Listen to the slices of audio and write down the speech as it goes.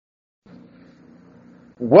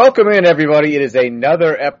Welcome in, everybody. It is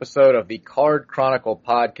another episode of the Card Chronicle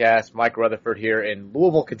podcast. Mike Rutherford here in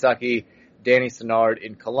Louisville, Kentucky. Danny Sennard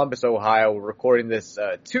in Columbus, Ohio. We're recording this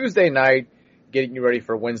Tuesday night, getting you ready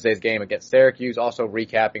for Wednesday's game against Syracuse. Also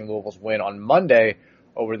recapping Louisville's win on Monday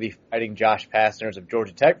over the Fighting Josh Pastners of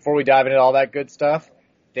Georgia Tech. Before we dive into all that good stuff,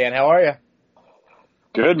 Dan, how are you?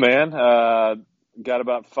 Good, man. Got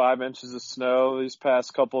about 5 inches of snow these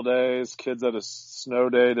past couple days. Kids had a snow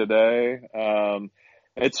day today.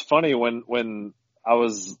 It's funny when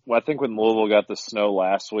I think when Louisville got the snow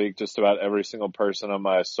last week, just about every single person on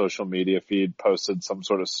my social media feed posted some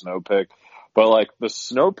sort of snow pic. But like the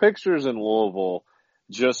snow pictures in Louisville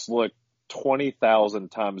just look 20,000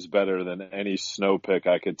 times better than any snow pic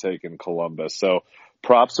I could take in Columbus. So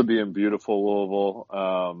props to being beautiful,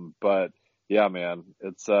 Louisville. But yeah, man,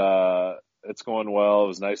 it's going well. It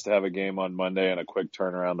was nice to have a game on Monday and a quick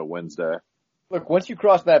turnaround to Wednesday. Look, once you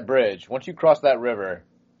cross that bridge, once you cross that river,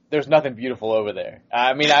 there's nothing beautiful over there.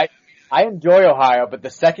 I mean, I enjoy Ohio, but the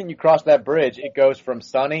second you cross that bridge, it goes from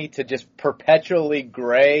sunny to just perpetually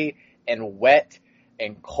gray and wet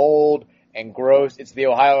and cold and gross. It's the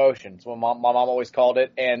Ohio Ocean. It's what my mom always called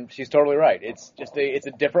it, and she's totally right. It's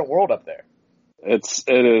a different world up there. It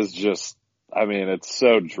is just, I mean, it's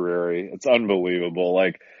so dreary. It's unbelievable.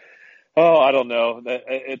 Like, oh, I don't know.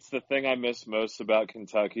 It's the thing I miss most about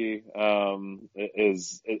Kentucky.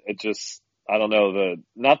 It just, I don't know,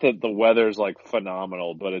 not that the weather's like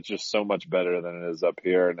phenomenal, but it's just so much better than it is up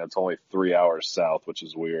here, and it's only 3 hours south, which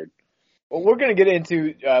is weird. Well, we're going to get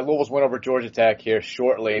into Louisville's win over Georgia Tech here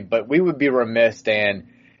shortly, but we would be remiss, Dan,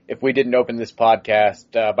 if we didn't open this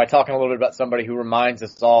podcast by talking a little bit about somebody who reminds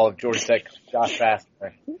us all of Georgia Tech Josh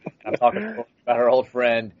Pastner. I'm talking about our old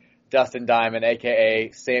friend, Dustin Diamond,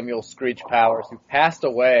 a.k.a. Samuel Screech Powers, who passed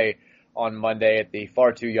away on Monday at the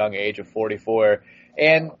far too young age of 44.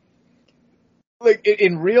 And like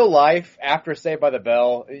in real life, after Saved by the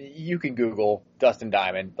Bell, you can Google Dustin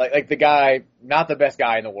Diamond. Like the guy, not the best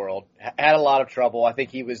guy in the world, had a lot of trouble. I think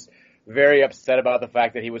he was very upset about the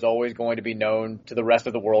fact that he was always going to be known to the rest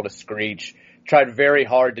of the world as Screech. Tried very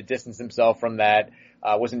hard to distance himself from that.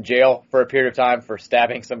 Was in jail for a period of time for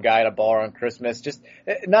stabbing some guy at a bar on Christmas. Just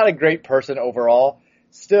not a great person overall.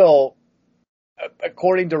 Still,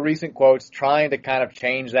 according to recent quotes, trying to kind of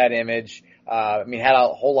change that image. I mean, had a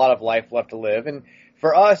whole lot of life left to live. And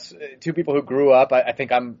for us, two people who grew up, I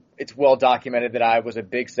think it's well documented that I was a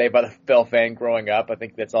big Saved by the Bell fan growing up. I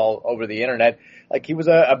think that's all over the internet. Like, he was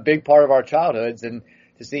a big part of our childhoods, and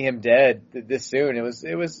to see him dead this soon, it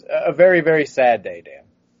was a very, very sad day, Dan.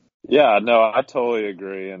 Yeah, no, I totally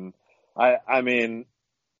agree. And I mean,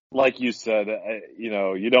 like you said, you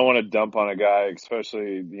don't want to dump on a guy,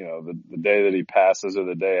 especially, the day that he passes or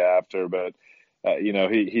the day after. But,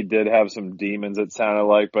 he did have some demons, it sounded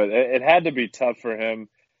like, but it had to be tough for him,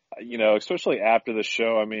 especially after the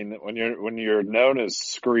show. I mean, when you're known as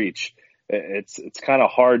Screech, it's kind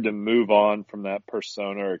of hard to move on from that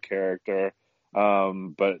persona or character.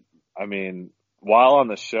 But I mean, while on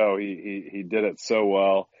the show, he did it so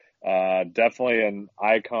well. Definitely an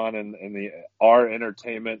icon in our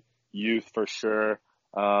entertainment youth for sure.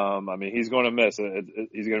 I mean, he's going to miss it.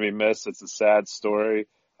 He's going to be missed. It's a sad story.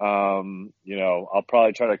 I'll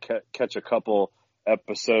probably try to catch a couple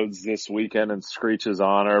episodes this weekend in Screech's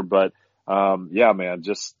honor, but, yeah, man,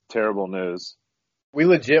 just terrible news. We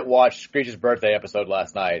legit watched Screech's birthday episode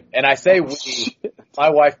last night, and I say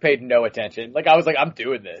my wife paid no attention. Like, I was like, I'm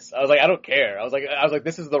doing this. I was like, I don't care. I was like,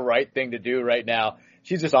 this is the right thing to do right now.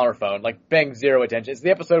 She's just on her phone, like, paying zero attention. It's the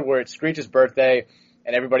episode where it's Screech's birthday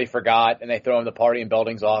and everybody forgot and they throw him the party in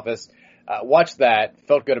Belding's office. Watched that.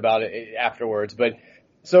 Felt good about it afterwards. But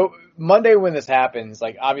so Monday when this happens,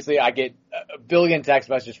 like, obviously I get a billion text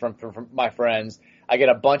messages from my friends. I get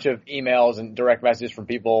a bunch of emails and direct messages from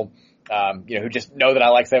people, who just know that I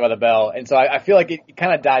like Saved by the Bell. And so I feel like it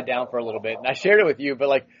kind of died down for a little bit. And I shared it with you, but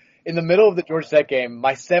like in the middle of the Georgia Tech game,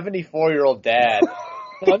 my 74-year-old dad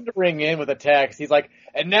thundering in with a text. He's like,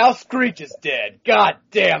 and now Screech is dead. God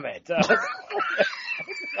damn it.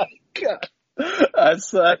 God.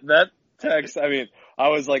 That text, I mean, I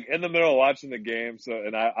was like in the middle of watching the game,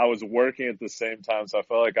 and I was working at the same time, so I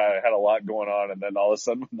felt like I had a lot going on, and then all of a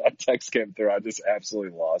sudden when that text came through, I just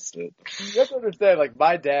absolutely lost it. You have to understand, like,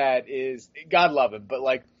 my dad is, God love him, but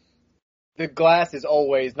like, the glass is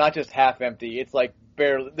always not just half empty, it's like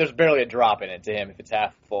there's barely a drop in it to him if it's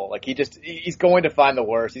half full. Like, he's going to find the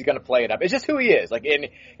worst, he's going to play it up. It's just who he is, like, and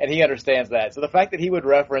he understands that. So the fact that he would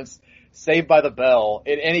reference Saved by the Bell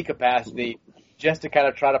in any capacity, just to kind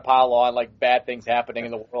of try to pile on, like, bad things happening in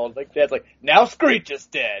the world. Like, Dad's like, now Screech is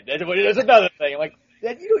dead. There's another thing. Like,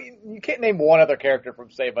 Dad, you can't name one other character from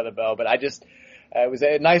Saved by the Bell, but It was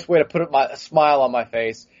a nice way to put a smile on my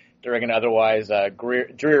face during an otherwise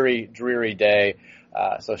dreary day.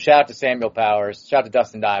 So shout out to Samuel Powers. Shout out to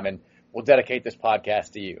Dustin Diamond. We'll dedicate this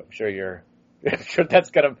podcast to you. I'm sure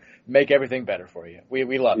that's going to make everything better for you.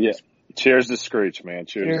 We love you. Cheers to Screech, man.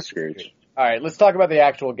 Cheers to Screech. All right, let's talk about the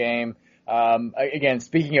actual game. Again,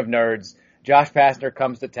 speaking of nerds, Josh Pastner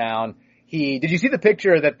comes to town. Did you see the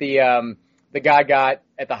picture that the guy got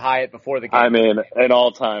at the Hyatt before the game? I mean, an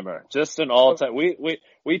all-timer. Just an all-time.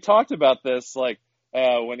 We talked about this, like,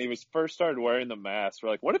 when he was first started wearing the mask. We're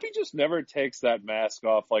like, what if he just never takes that mask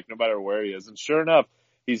off, like, no matter where he is? And sure enough,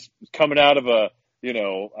 he's coming out of a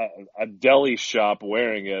deli shop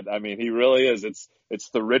wearing it. I mean, he really is. It's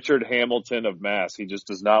the Richard Hamilton of masks. He just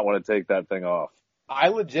does not want to take that thing off. I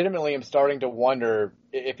legitimately am starting to wonder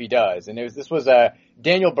if he does. And this was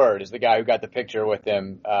Daniel Bird is the guy who got the picture with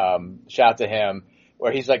him. Shout to him,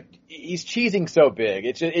 where he's cheesing so big.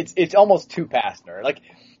 It's almost too Pastner. Like,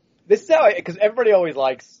 this is how, because everybody always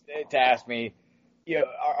likes to ask me,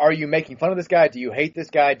 are you making fun of this guy? Do you hate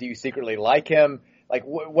this guy? Do you secretly like him? Like,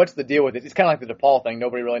 what's the deal with it? It's kind of like the DePaul thing.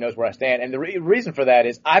 Nobody really knows where I stand. And the reason for that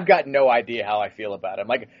is I've got no idea how I feel about him.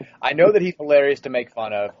 Like, I know that he's hilarious to make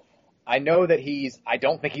fun of. I know that I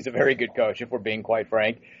don't think he's a very good coach, if we're being quite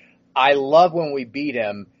frank. I love when we beat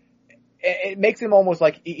him. It makes him almost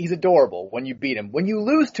like he's adorable when you beat him. When you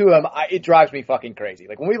lose to him, it drives me fucking crazy.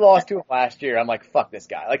 Like, when we lost to him last year, I'm like, fuck this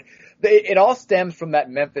guy. Like, it all stems from that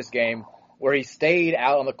Memphis game where he stayed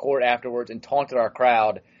out on the court afterwards and taunted our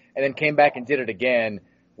crowd, and then came back and did it again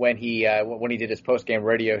when he did his post-game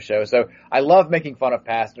radio show. So I love making fun of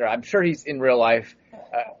Pastner. I'm sure he's in real life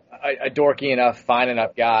a dorky enough, fine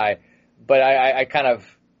enough guy, but I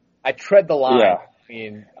tread the line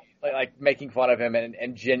between like making fun of him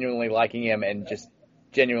and genuinely liking him and just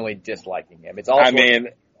genuinely disliking him. It's all. I mean,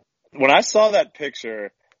 when I saw that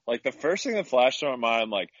picture, like, the first thing that flashed in my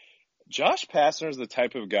mind, like, Josh Pastner is the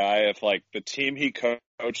type of guy, if, like, the team he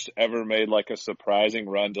coached ever made, like, a surprising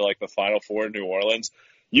run to, like, the Final Four in New Orleans,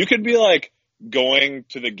 you could be, like, going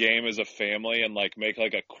to the game as a family and, like, make,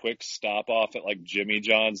 like, a quick stop off at, like, Jimmy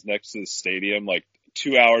John's next to the stadium, like,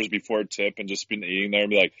 2 hours before tip, and just been eating there and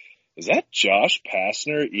be like, is that Josh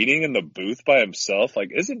Pastner eating in the booth by himself?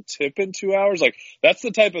 Like, isn't tip in 2 hours? Like, that's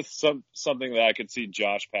the type of something that I could see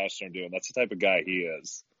Josh Pastner doing. That's the type of guy he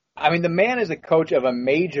is. I mean, the man is a coach of a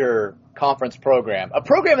major conference program, a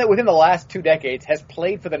program that within the last 2 decades has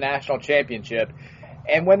played for the national championship.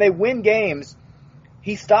 And when they win games,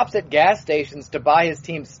 he stops at gas stations to buy his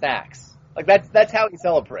team snacks. Like, that's how he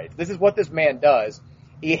celebrates. This is what this man does.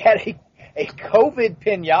 He had a COVID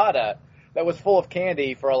piñata that was full of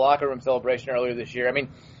candy for a locker room celebration earlier this year. I mean,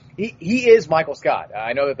 he is Michael Scott.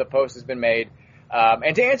 I know that the post has been made.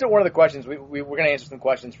 And to answer one of the questions, we're going to answer some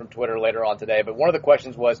questions from Twitter later on today, but one of the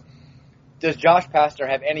questions was, does Josh Pastner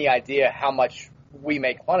have any idea how much we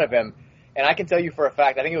make fun of him? And I can tell you for a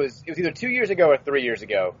fact, I think it was either 2 years ago or 3 years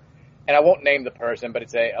ago, and I won't name the person, but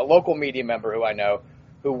it's a local media member who I know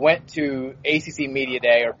who went to ACC Media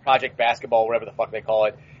Day or Project Basketball, whatever the fuck they call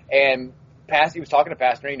it, and he was talking to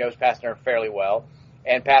Pastner. He knows Pastner fairly well,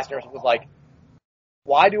 and Pastner was like,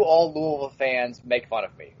 why do all Louisville fans make fun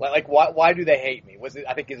of me? Like why do they hate me? Was it,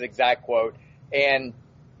 I think, his exact quote. And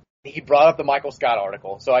he brought up the Michael Scott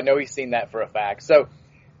article, so I know he's seen that for a fact. So,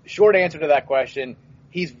 short answer to that question,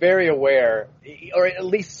 he's very aware, or at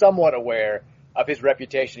least somewhat aware, of his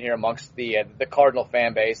reputation here amongst the Cardinal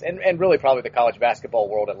fan base, and really probably the college basketball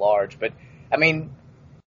world at large. But, I mean,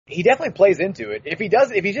 he definitely plays into it. If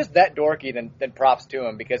he's just that dorky, then props to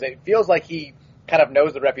him, because it feels like he kind of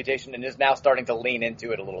knows the reputation and is now starting to lean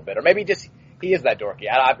into it a little bit. Or maybe just he is that dorky.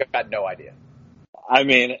 I've got no idea. I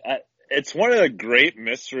mean, it's one of the great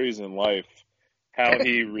mysteries in life how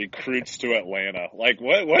he recruits to Atlanta. Like,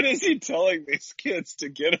 what is he telling these kids to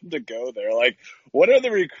get them to go there? Like, what are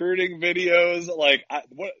the recruiting videos? Like,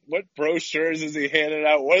 what brochures is he handing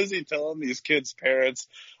out? What is he telling these kids' parents?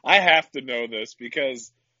 I have to know this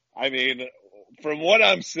because, I mean, from what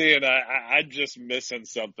I'm seeing, I'm just missing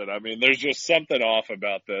something. I mean, there's just something off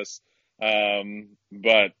about this.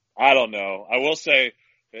 But I don't know. I will say,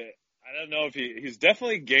 I don't know if he's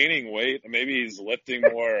definitely gaining weight. Maybe he's lifting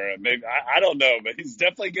more. Maybe I don't know, but he's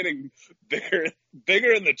definitely getting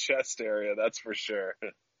bigger in the chest area. That's for sure.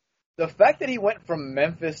 The fact that he went from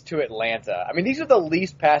Memphis to Atlanta, I mean, these are the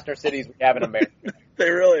least Pastner cities we have in America. They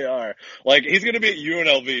really are. Like, he's going to be at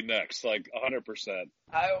UNLV next, like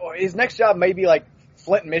 100%. His next job may be like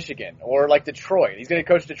Flint, Michigan, or like Detroit. He's going to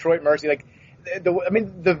coach Detroit Mercy. Like,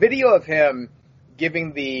 the video of him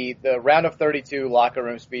giving the round of 32 locker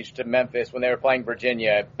room speech to Memphis when they were playing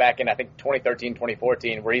Virginia back in, I think, 2013,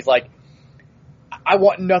 2014, where he's like, I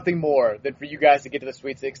want nothing more than for you guys to get to the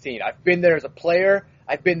Sweet 16. I've been there as a player.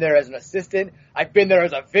 I've been there as an assistant. I've been there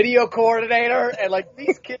as a video coordinator. And, like,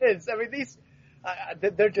 these kids, I mean,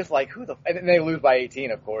 they're just like, and then they lose by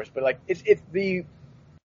 18, of course. But, like, it's the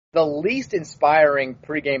least inspiring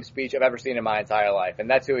pregame speech I've ever seen in my entire life. And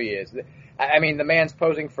that's who he is. I mean, the man's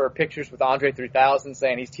posing for pictures with Andre 3000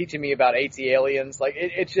 saying he's teaching me about AT aliens. Like,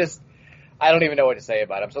 it's just, I don't even know what to say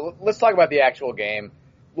about him. So let's talk about the actual game.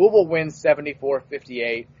 Louisville wins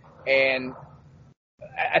 74-58, and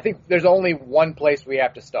I think there's only one place we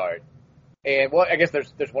have to start. And, well, I guess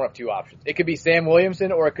there's one of two options. It could be Sam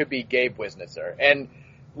Williamson or it could be Gabe Wisnitzer. And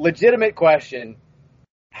legitimate question,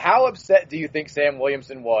 how upset do you think Sam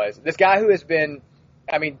Williamson was? This guy who has been,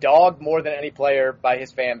 I mean, dogged more than any player by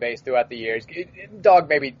his fan base throughout the years. Dog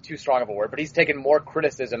may be too strong of a word, but he's taken more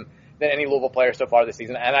criticism than any Louisville player so far this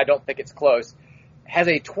season, and I don't think it's close. Has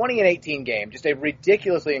a 20-18 game, just a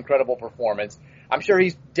ridiculously incredible performance. I'm sure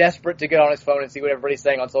he's desperate to get on his phone and see what everybody's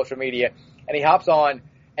saying on social media. And he hops on,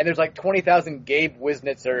 and there's like 20,000 Gabe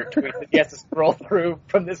Wisnitzer tweets that he has to scroll through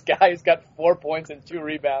from this guy who's got 4 points and 2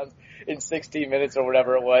 rebounds in 16 minutes or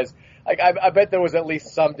whatever it was. Like, I bet there was at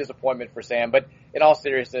least some disappointment for Sam. But in all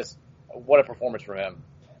seriousness, what a performance from him.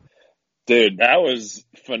 Dude, that was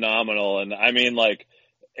phenomenal. And, I mean, like,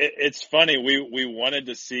 it's funny. We wanted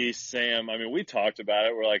to see Sam. I mean, we talked about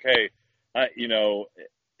it. We're like, hey, you know,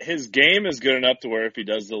 his game is good enough to where if he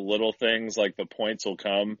does the little things, like the points will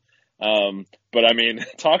come. But I mean,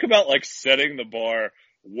 talk about like setting the bar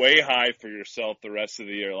way high for yourself the rest of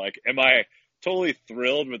the year. Like, am I totally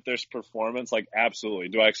thrilled with this performance? Like, absolutely.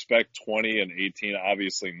 Do I expect 20 and 18?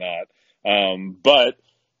 Obviously not. But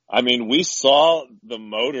I mean, we saw the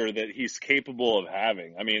motor that he's capable of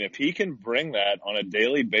having. I mean, if he can bring that on a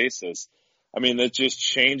daily basis, I mean, that just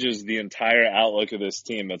changes the entire outlook of this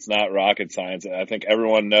team. It's not rocket science. I think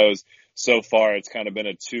everyone knows so far it's kind of been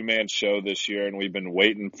a two-man show this year, and we've been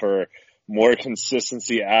waiting for more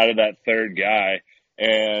consistency out of that third guy.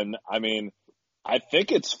 And, I mean, I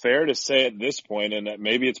think it's fair to say at this point, and that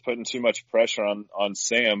maybe it's putting too much pressure on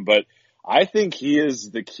Sam, but I think he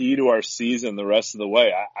is the key to our season the rest of the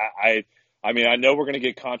way. I mean, I know we're going to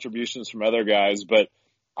get contributions from other guys, but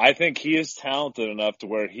I think he is talented enough to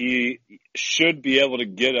where he should be able to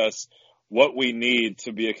get us what we need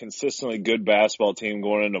to be a consistently good basketball team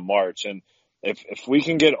going into March. And if we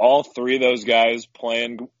can get all three of those guys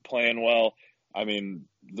playing well, I mean,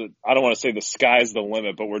 I don't want to say the sky's the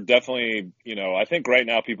limit, but we're definitely, you know, I think right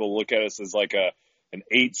now people look at us as like an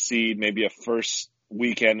 8 seed, maybe a first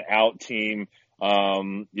weekend out team.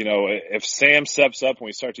 You know, if Sam steps up and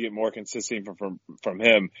we start to get more consistency from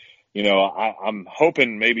him, you know, I'm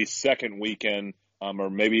hoping maybe second weekend, or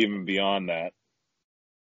maybe even beyond that.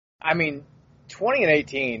 I mean, 20 and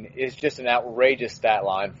 18 is just an outrageous stat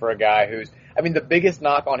line for a guy who's, I mean, the biggest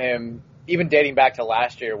knock on him, even dating back to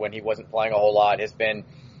last year when he wasn't playing a whole lot, has been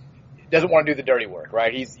doesn't want to do the dirty work,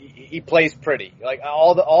 right? He plays pretty. Like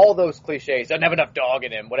all those cliches, doesn't have enough dog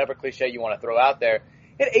in him, whatever cliche you want to throw out there.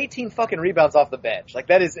 He had 18 fucking rebounds off the bench. Like,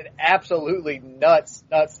 that is an absolutely nuts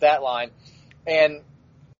stat line. And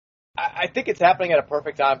I think it's happening at a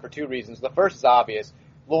perfect time for two reasons. The first is obvious.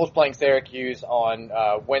 Louisville's playing Syracuse on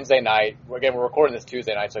Wednesday night. Again, we're recording this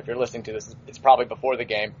Tuesday night, so if you're listening to this, it's probably before the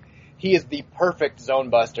game. He is the perfect zone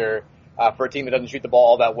buster for a team that doesn't shoot the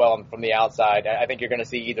ball all that well from the outside. I think you're going to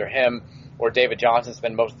see either him or David Johnson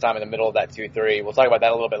spend most of the time in the middle of that 2-3. We'll talk about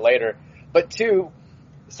that a little bit later. But two,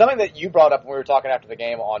 something that you brought up when we were talking after the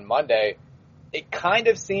game on Monday, it kind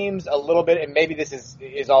of seems a little bit, and maybe this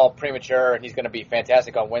is all premature and he's going to be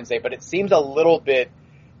fantastic on Wednesday, but it seems a little bit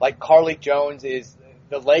like Carlik Jones is,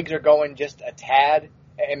 the legs are going just a tad,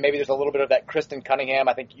 and maybe there's a little bit of that Kristen Cunningham,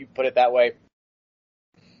 I think you put it that way,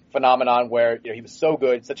 phenomenon where, you know, he was so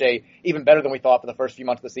good, even better than we thought for the first few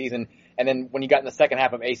months of the season, and then when you got in the second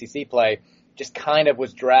half of ACC play, just kind of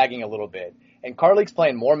was dragging a little bit. And Carlik's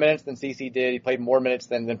playing more minutes than CC did. He played more minutes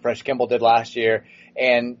than Fresh Kimball did last year.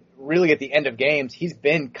 And really at the end of games, he's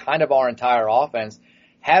been kind of our entire offense.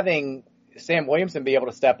 Having Sam Williamson be able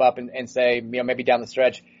to step up and say, you know, maybe down the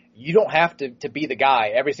stretch, you don't have to be the guy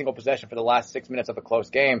every single possession for the last 6 minutes of a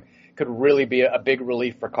close game, could really be a big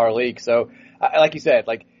relief for Carlik. So, like you said,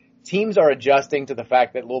 like, teams are adjusting to the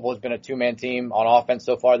fact that Louisville has been a two-man team on offense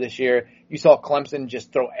so far this year. You saw Clemson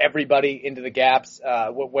just throw everybody into the gaps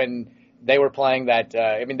when they were playing that.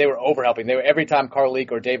 I mean, they were overhelping. Every time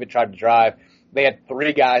Carlik or David tried to drive, they had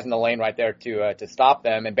three guys in the lane right there to stop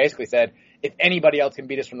them, and basically said, if anybody else can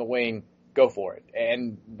beat us from the wing, go for it.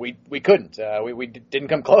 And we couldn't. We didn't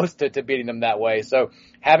come close to beating them that way. So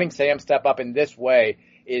having Sam step up in this way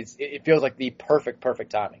it feels like the perfect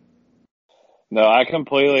timing. No, I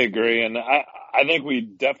completely agree. And I think we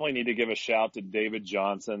definitely need to give a shout to David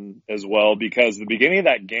Johnson as well, because the beginning of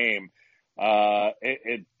that game,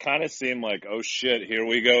 it kind of seemed like, oh shit, here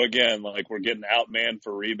we go again. Like, we're getting outmanned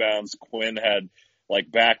for rebounds. Quinn had like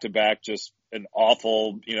back to back, just an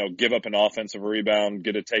awful, give up an offensive rebound,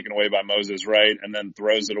 get it taken away by Moses Wright, and then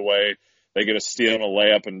throws it away. They get a steal and a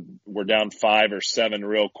layup, and we're down 5 or 7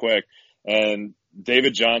 real quick. And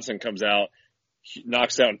David Johnson comes out,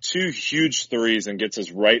 knocks down 2 huge threes, and gets us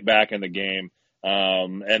right back in the game.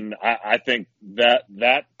 And I think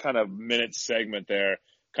that kind of minute segment there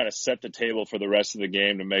kind of set the table for the rest of the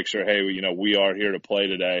game to make sure, hey, we are here to play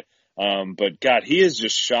today. But God, he has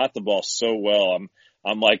just shot the ball so well.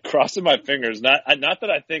 I'm like crossing my fingers. Not that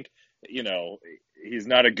I think, he's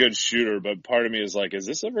not a good shooter, but part of me is like, is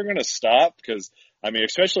this ever going to stop? Because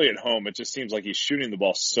especially at home, it just seems like he's shooting the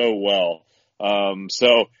ball so well.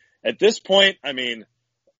 So at this point, the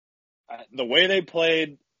way they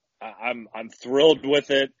played, I'm thrilled with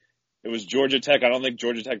it. It was Georgia Tech. I don't think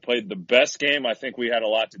Georgia Tech played the best game. I think we had a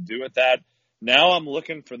lot to do with that. Now I'm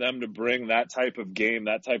looking for them to bring that type of game,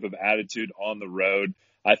 that type of attitude on the road.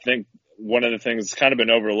 I think one of the things that's kind of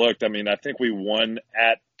been overlooked, I think we won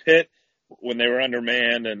at Pitt when they were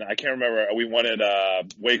undermanned, and I can't remember, we won at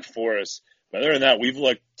Wake Forest. But other than that, we've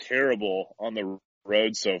looked terrible on the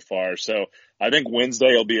road so far. So I think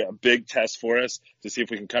Wednesday will be a big test for us to see if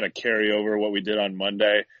we can kind of carry over what we did on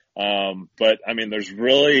Monday. But there's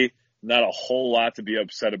really not a whole lot to be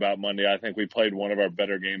upset about Monday. I think we played one of our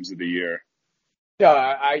better games of the year.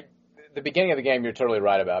 Yeah, the beginning of the game you're totally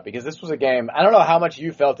right about, because this was a game, I don't know how much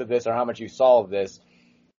you felt of this or how much you saw of this.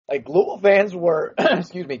 Like, Louisville fans were,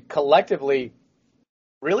 collectively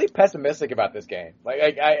really pessimistic about this game.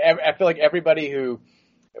 I feel like everybody who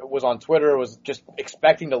was on Twitter was just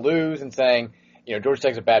expecting to lose and saying, Georgia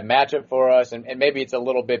Tech's a bad matchup for us, and maybe it's a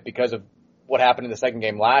little bit because of what happened in the second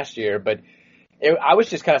game last year, but I was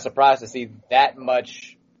just kind of surprised to see that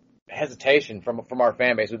much hesitation from our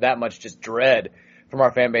fan base, with that much just dread from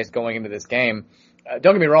our fan base going into this game.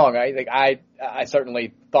 Don't get me wrong, I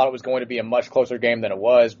certainly thought it was going to be a much closer game than it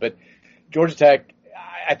was, but Georgia Tech,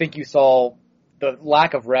 I think you saw the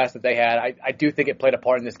lack of rest that they had. I do think it played a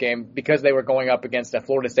part in this game, because they were going up against a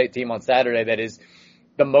Florida State team on Saturday that is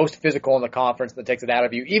the most physical in the conference, that takes it out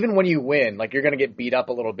of you. Even when you win, you're going to get beat up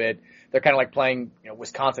a little bit. They're kind of like playing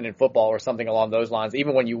Wisconsin in football or something along those lines.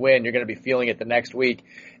 Even when you win, you're going to be feeling it the next week.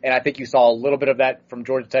 And I think you saw a little bit of that from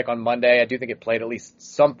Georgia Tech on Monday. I do think it played at least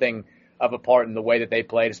something of a part in the way that they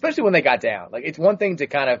played, especially when they got down. It's one thing to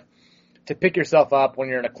kind of to pick yourself up when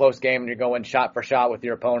you're in a close game and you're going shot for shot with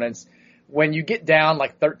your opponents. When you get down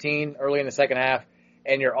 13 early in the second half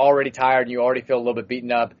and you're already tired and you already feel a little bit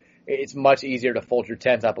beaten up, it's much easier to fold your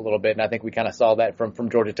tent up a little bit, and I think we kind of saw that from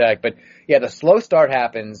Georgia Tech. But, yeah, the slow start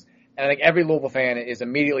happens, and I think every Louisville fan is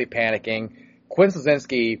immediately panicking. Quinn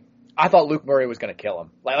Slazinski, I thought Luke Murray was going to kill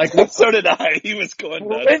him. So did I. He was going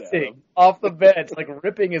nuts off the bench,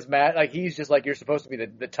 ripping his mat. He's just you're supposed to be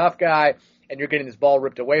the tough guy, and you're getting this ball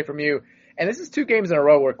ripped away from you. And this is 2 games in a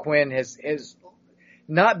row where Quinn has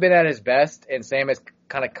not been at his best, and Sam has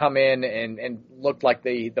kind of come in and looked like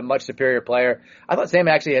the much superior player. I thought Sam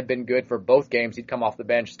actually had been good for both games. He'd come off the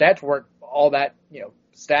bench. Stats weren't all that,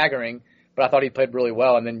 staggering, but I thought he played really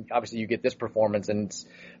well. And then obviously you get this performance, and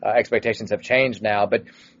expectations have changed now. But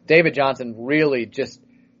David Johnson really just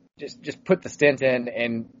put the stint in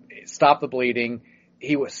and stopped the bleeding.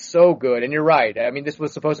 He was so good. And you're right. This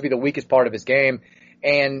was supposed to be the weakest part of his game.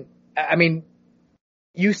 And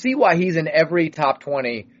you see why he's in every top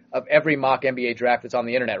 20 of every mock NBA draft that's on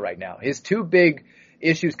the internet right now. His 2 big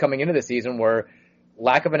issues coming into the season were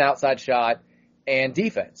lack of an outside shot and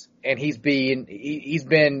defense. And he's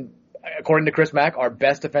been, according to Chris Mack, our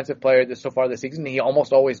best defensive player so far this season. He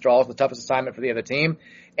almost always draws the toughest assignment for the other team,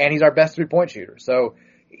 and he's our best 3-point shooter. So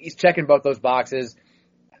he's checking both those boxes.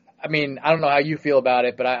 I don't know how you feel about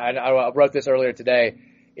it, but I wrote this earlier today.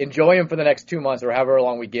 Enjoy him for the next 2 months or however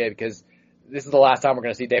long we get, because this is the last time we're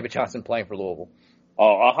going to see David Johnson playing for Louisville.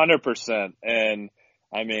 Oh, 100%. And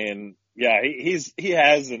yeah, he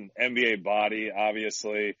has an NBA body,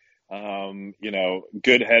 obviously.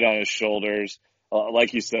 Good head on his shoulders.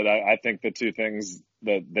 Like you said, I think the 2 things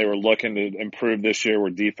that they were looking to improve this year were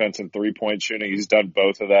defense and 3-point shooting. He's done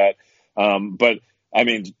both of that. But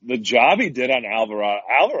the job he did on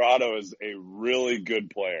Alvarado is a really good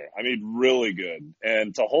player. Really good.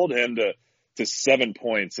 And to hold him to 7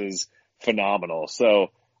 points is phenomenal. So,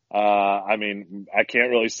 I can't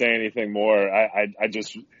really say anything more. I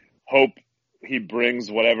just hope he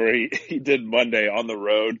brings whatever he did Monday on the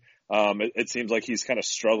road. It seems like he's kind of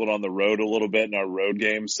struggled on the road a little bit in our road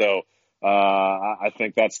game. So, I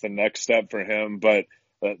think that's the next step for him. But,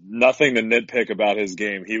 nothing to nitpick about his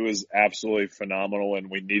game. He was absolutely phenomenal, and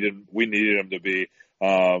we needed him to be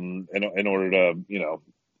in order to,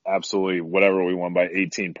 absolutely whatever we won by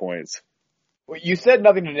 18 points. Well, you said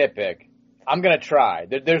nothing to nitpick. I'm going to try.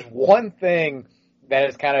 There's one thing that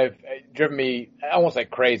has kind of driven me, I won't say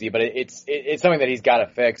crazy, but it's something that he's got to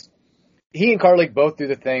fix. He and Carlik both do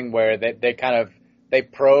the thing where they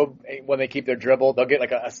probe when they keep their dribble. They'll get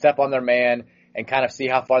like a step on their man and kind of see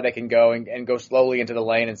how far they can go and go slowly into the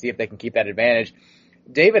lane and see if they can keep that advantage.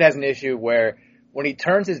 David has an issue where when he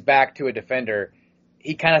turns his back to a defender,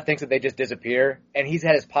 he kind of thinks that they just disappear, and he's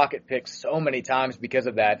had his pocket picked so many times because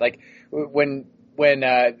of that. Like when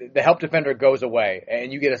the help defender goes away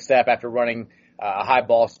and you get a step after running a high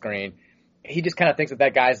ball screen, he just kind of thinks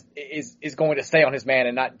that guy is going to stay on his man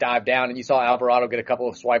and not dive down. And you saw Alvarado get a couple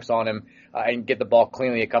of swipes on him and get the ball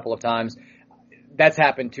cleanly a couple of times. That's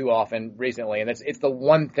happened too often recently, and it's the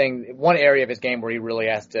one area of his game where he really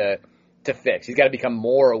has to fix. He's got to become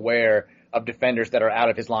more aware of defenders that are out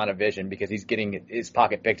of his line of vision because he's getting his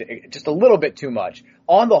pocket picked just a little bit too much.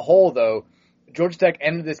 On the whole, though, Georgia Tech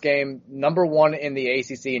ended this game number 1 in the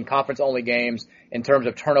ACC in conference-only games in terms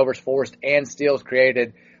of turnovers forced and steals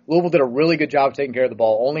created. Louisville did a really good job taking care of the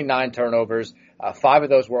ball, only 9 turnovers. 5 of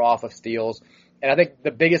those were off of steals. And I think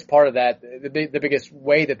the biggest part of that, the biggest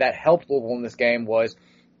way that helped Louisville in this game was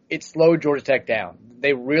it slowed Georgia Tech down.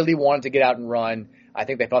 They really wanted to get out and run. I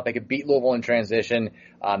think they thought they could beat Louisville in transition.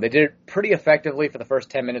 They did it pretty effectively for the first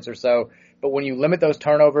 10 minutes or so. But when you limit those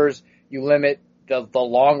turnovers, you limit the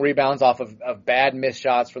long rebounds off of bad missed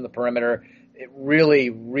shots from the perimeter. It really,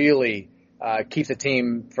 really keeps a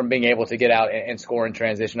team from being able to get out and score in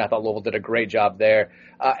transition. I thought Louisville did a great job there.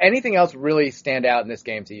 Anything else really stand out in this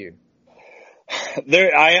game to you?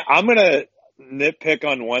 I'm going to nitpick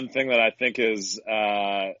on one thing that I think is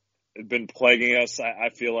been plaguing us, I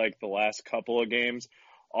feel like, the last couple of games.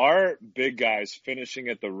 Our big guys finishing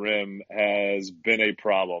at the rim has been a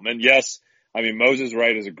problem. And yes, I mean, Moses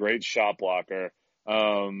Wright is a great shot blocker.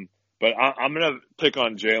 But I'm going to pick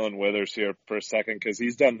on Jalen Withers here for a second because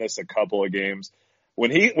he's done this a couple of games.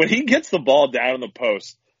 When he gets the ball down in the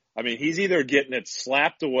post, I mean, he's either getting it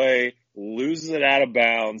slapped away, loses it out of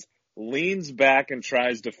bounds, leans back and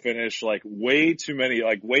tries to finish way too many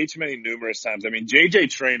numerous times. I mean, JJ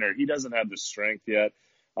Traynor, he doesn't have the strength yet.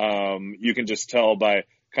 You can just tell by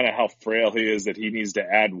kind of how frail he is that he needs to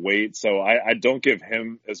add weight. So I don't give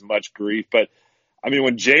him as much grief. But I mean,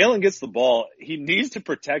 when Jalen gets the ball, he needs to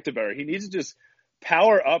protect it better. He needs to just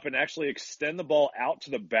power up and actually extend the ball out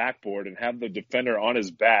to the backboard and have the defender on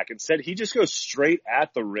his back. Instead, he just goes straight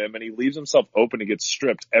at the rim and he leaves himself open to get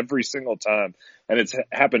stripped every single time. And it's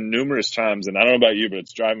happened numerous times. And I don't know about you, but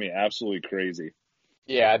it's driving me absolutely crazy.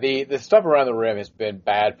 Yeah, the stuff around the rim has been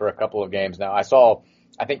bad for a couple of games now.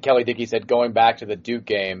 I think Kelly Dickey said going back to the Duke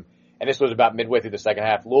game, and this was about midway through the second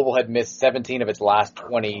half, Louisville had missed 17 of its last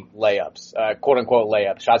 20 layups, quote-unquote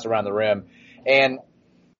layups, shots around the rim. And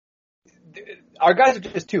our guys are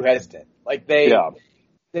just too hesitant.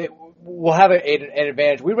 They will have an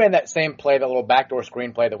advantage. We ran that same play, that little backdoor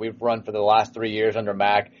screen play that we've run for the last 3 years under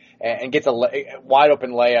Mac, and gets a wide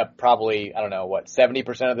open layup probably,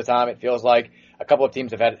 70% of the time it feels like. A couple of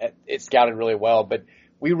teams have had it scouted really well, but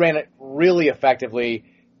we ran it really effectively.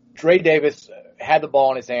 Dre Davis had the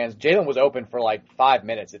ball in his hands. Jalen was open for 5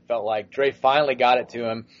 minutes, it felt like. Dre finally got it to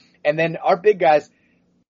him. And then our big guys,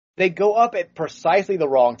 they go up at precisely the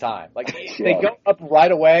wrong time. They go up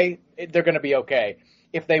right away, they're going to be okay.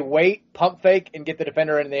 If they wait, pump fake, and get the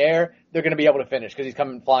defender in the air, they're going to be able to finish because he's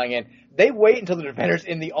coming flying in. They wait until the defender's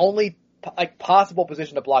in the only possible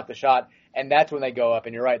position to block the shot, and that's when they go up.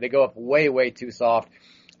 And you're right, they go up way, way too soft.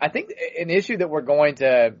 I think an issue that we're going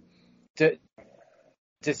to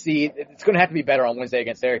see, it's going to have to be better on Wednesday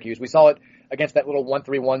against Syracuse. We saw it against that little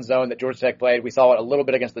 1-3-1 zone that Georgia Tech played. We saw it a little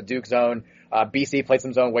bit against the Duke zone. BC played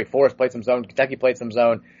some zone. Wake Forest played some zone. Kentucky played some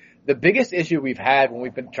zone. The biggest issue we've had when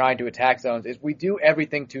we've been trying to attack zones is we do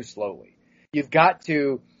everything too slowly. You've got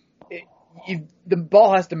to the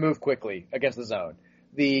ball has to move quickly against the zone.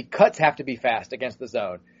 The cuts have to be fast against the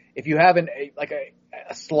zone. If you have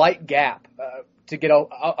a slight gap to get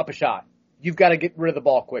up a shot, you've got to get rid of the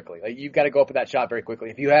ball quickly. You've got to go up with that shot very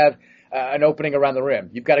quickly. If you have an opening around the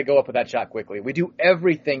rim, you've got to go up with that shot quickly. We do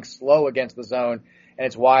everything slow against the zone, and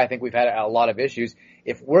it's why I think we've had a lot of issues.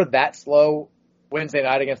 If we're that slow Wednesday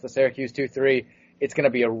night against the Syracuse 2-3, it's going to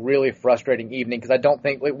be a really frustrating evening because I don't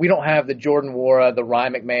think we don't have the Jordan Nwora, the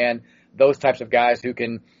Ryan McMahon, those types of guys who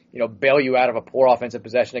can bail you out of a poor offensive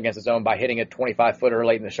possession against the zone by hitting a 25-footer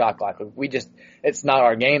late in the shot clock. It's not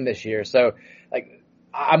our game this year. So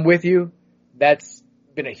I'm with you. That's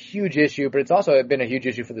been a huge issue, but it's also been a huge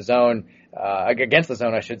issue for the zone, against the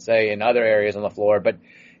zone, I should say, in other areas on the floor. But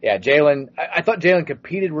yeah, Jalen, I thought Jalen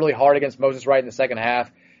competed really hard against Moses Wright in the second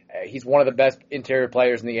half. He's one of the best interior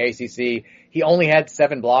players in the ACC. He only had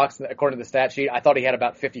 7 blocks, according to the stat sheet. I thought he had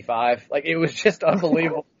about 55. Like, it was just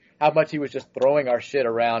unbelievable how much he was just throwing our shit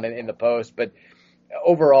around in the post. But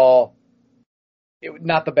overall,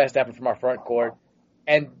 not the best effort from our front court.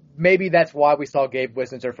 And maybe that's why we saw Gabe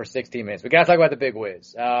Wissenser for 16 minutes. We got to talk about the big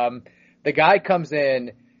whiz. The guy comes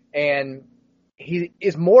in, and he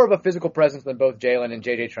is more of a physical presence than both Jalen and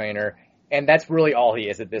JJ Traynor. And that's really all he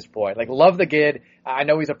is at this point. Like, love the kid. I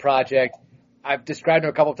know he's a project. I've described him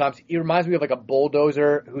a couple of times. He reminds me of like a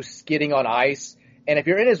bulldozer who's skidding on ice. And if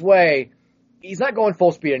you're in his way, he's not going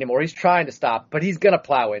full speed anymore. He's trying to stop, but he's going to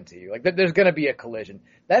plow into you. Like, there's going to be a collision.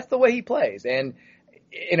 That's the way he plays. And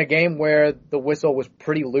in a game where the whistle was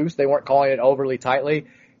pretty loose, they weren't calling it overly tightly,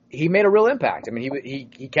 he made a real impact. I mean,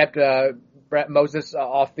 he kept Brett Moses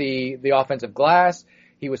off the offensive glass.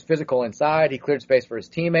 He was physical inside. He cleared space for his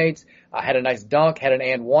teammates, had a nice dunk, had an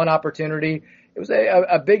and one opportunity. It was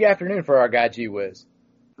a big afternoon for our guy, G Wiz.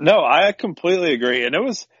 No, I completely agree. And it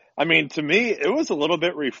was, I mean, to me, it was a little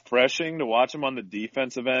bit refreshing to watch him on the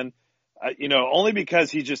defensive end. Only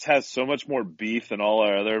because he just has so much more beef than all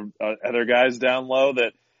our other guys down low,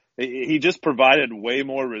 that he just provided way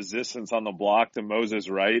more resistance on the block to Moses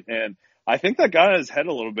Wright. And I think that got in his head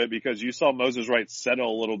a little bit, because you saw Moses Wright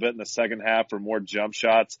settle a little bit in the second half for more jump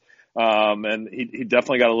shots. And he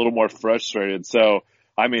definitely got a little more frustrated. So,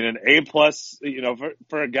 I mean, an A+,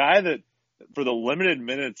 for a guy that, for the limited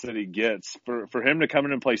minutes that he gets, for him to come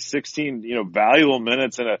in and play 16, valuable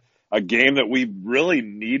minutes in a game that we really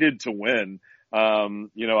needed to win. I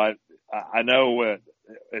know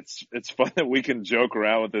it's fun that we can joke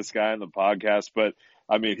around with this guy on the podcast, but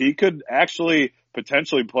I mean, he could actually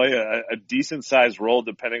potentially play a decent sized role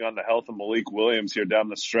depending on the health of Malik Williams here down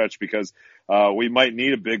the stretch, because we might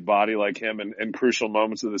need a big body like him in crucial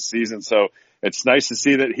moments of the season. So it's nice to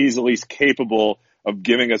see that he's at least capable of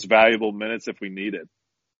giving us valuable minutes if we need it.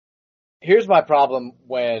 Here's my problem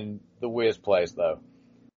when the Wiz plays, though.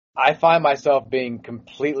 I find myself being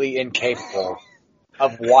completely incapable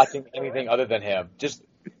of watching anything other than him. Just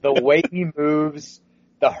the way he moves,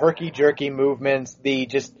 the herky-jerky movements,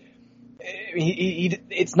 it's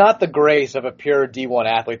not the grace of a pure D1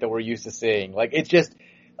 athlete that we're used to seeing. Like, it's just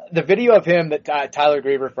the video of him that Tyler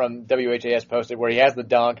Griever from WHAS posted, where he has the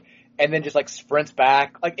dunk and then just like sprints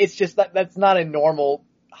back. Like, it's just that's not a normal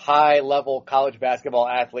high-level college basketball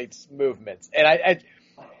athlete's movements. And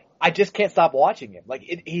I just can't stop watching him.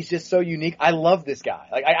 Like, he's just so unique. I love this guy.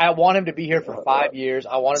 Like, I want him to be here for 5 years.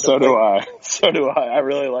 I want him So do I. So do I. I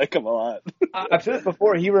really like him a lot. I've said this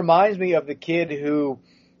before. He reminds me of the kid who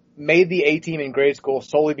made the A team in grade school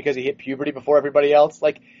solely because he hit puberty before everybody else.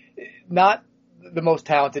 Like, not the most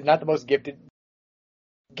talented, not the most gifted.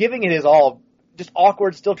 Giving it his all. Just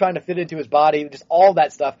awkward, still trying to fit into his body. Just all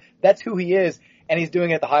that stuff. That's who he is. And he's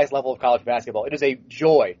doing it at the highest level of college basketball. It is a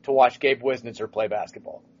joy to watch Gabe Wissenser play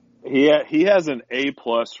basketball. He has an A+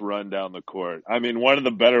 run down the court. I mean, one of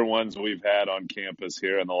the better ones we've had on campus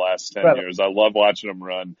here in the last 10 years. I love watching him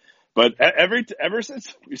run. But ever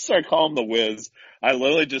since we started calling him the Wiz, I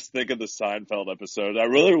literally just think of the Seinfeld episode. I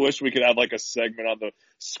really wish we could have like a segment on the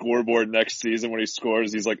scoreboard next season when he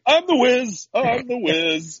scores. He's like, "I'm the Wiz. Oh, I'm the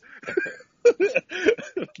Wiz."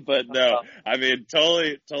 But no, I mean,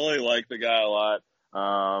 totally like the guy a lot.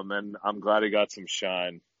 And I'm glad he got some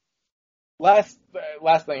shine. Last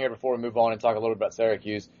thing here before we move on and talk a little bit about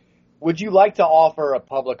Syracuse. Would you like to offer a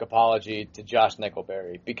public apology to Josh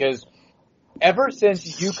Nickelberry? Because ever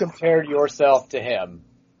since you compared yourself to him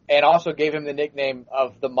and also gave him the nickname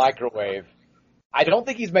of the microwave, I don't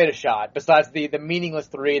think he's made a shot besides the meaningless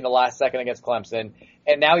three in the last second against Clemson.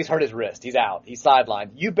 And now he's hurt his wrist. He's out. He's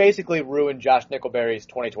sidelined. You basically ruined Josh Nickelberry's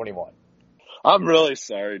 2021. I'm really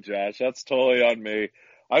sorry, Josh. That's totally on me.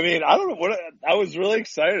 I mean, I don't know I was really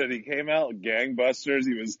excited. He came out gangbusters.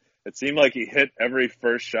 It seemed like he hit every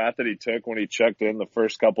first shot that he took when he chucked in the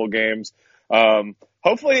first couple games.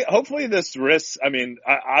 Hopefully this wrist, I mean,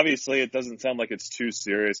 obviously it doesn't sound like it's too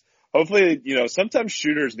serious. Hopefully, sometimes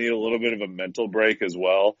shooters need a little bit of a mental break as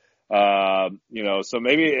well. So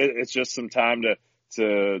maybe it's just some time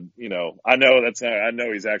to I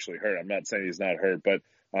know he's actually hurt. I'm not saying he's not hurt, but,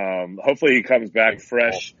 hopefully he comes back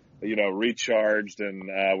fresh, recharged, and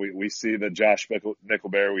we see the Josh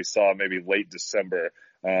Nickelberry we saw maybe late December,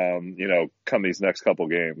 come these next couple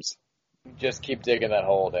games. Just keep digging that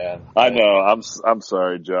hole, Dan. I know. I'm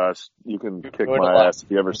sorry, Josh. You can kick my ass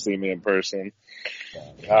if you ever see me in person.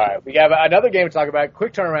 All right. We have another game to talk about.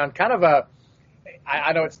 Quick turnaround. Kind of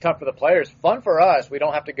I know it's tough for the players. Fun for us. We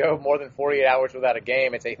don't have to go more than 48 hours without a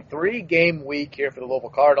game. It's a 3-game week here for the Louisville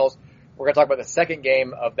Cardinals. We're going to talk about the second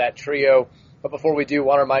game of that trio. But before we do, I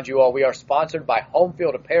want to remind you all, we are sponsored by Home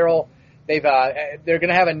Field Apparel. They're going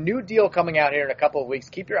to have a new deal coming out here in a couple of weeks.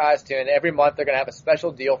 Keep your eyes tuned. Every month they're going to have a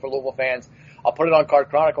special deal for Louisville fans. I'll put it on Card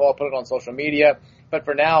Chronicle. I'll put it on social media. But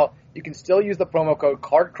for now, you can still use the promo code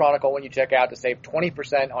Card Chronicle when you check out to save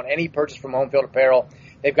 20% on any purchase from Home Field Apparel.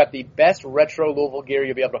 They've got the best retro Louisville gear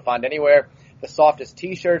you'll be able to find anywhere. The softest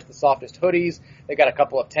t-shirts, the softest hoodies. They've got a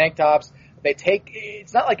couple of tank tops.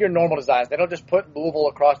 It's not like your normal designs. They don't just put Louisville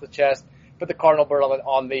across the chest, put the Cardinal bird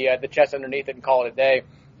on the chest underneath it and call it a day.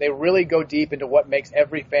 They really go deep into what makes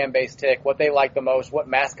every fan base tick, what they like the most, what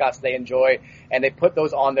mascots they enjoy, and they put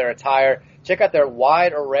those on their attire. Check out their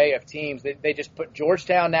wide array of teams. They just put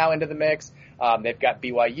Georgetown now into the mix. They've got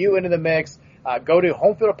BYU into the mix. Go to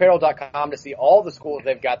homefieldapparel.com to see all the schools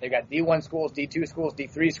they've got. They've got D1 schools, D2 schools,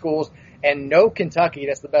 D3 schools, and no Kentucky.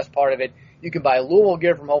 That's the best part of it. You can buy Louisville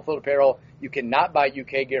gear from Home Field Apparel. You cannot buy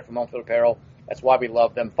UK gear from Home Field Apparel. That's why we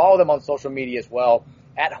love them. Follow them on social media as well,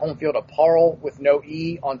 at Home Field Apparel with no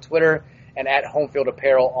E on Twitter, and at Home Field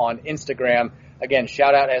Apparel on Instagram. Again,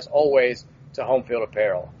 shout out as always to Home Field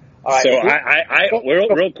Apparel. All right.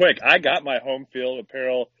 So real quick, I got my Home Field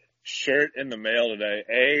Apparel shirt in the mail today.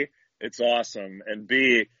 A, it's awesome. And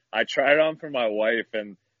B, I tried it on for my wife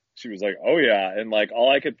and she was like, oh yeah. And like,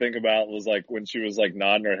 all I could think about was like when she was like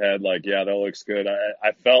nodding her head, like, yeah, that looks good.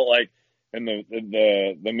 I felt like in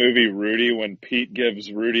the movie Rudy, when Pete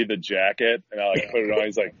gives Rudy the jacket and I like put it on,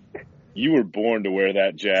 he's like, you were born to wear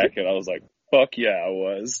that jacket. I was like, fuck yeah, I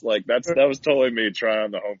was. Like that was totally me trying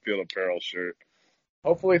on the Home Field Apparel shirt.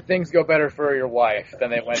 Hopefully things go better for your wife than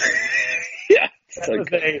they went. Yeah. It's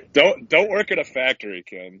like, don't work at a factory,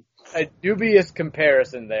 Ken. A dubious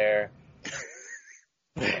comparison there.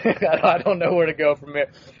 I don't know where to go from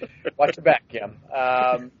here. Watch your back, Kim.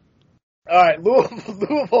 All right,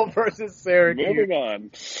 Louisville versus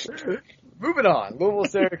Syracuse. Moving on.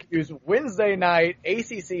 Louisville-Syracuse, Wednesday night.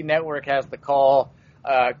 ACC Network has the call.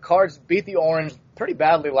 Cards beat the Orange pretty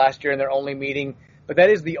badly last year in their only meeting, but that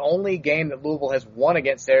is the only game that Louisville has won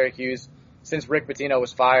against Syracuse since Rick Pitino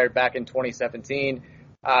was fired back in 2017.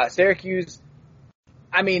 Syracuse,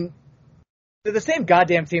 I mean, they're the same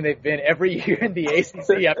goddamn team they've been every year in the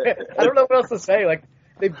ACC. I don't know what else to say. Like,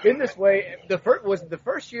 they've been this way. The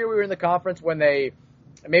first year we were in the conference when maybe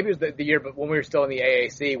it was the year, but when we were still in the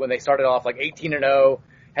AAC, when they started off like 18-0,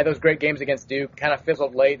 had those great games against Duke, kind of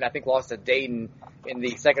fizzled late, and I think lost to Dayton in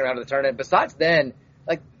the second round of the tournament. Besides then,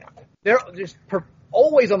 like, they're just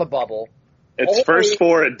always on the bubble. It's first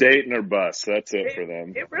four at Dayton or bust. That's it for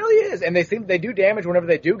them. It really is. And they do damage whenever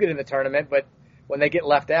they do get in the tournament, but when they get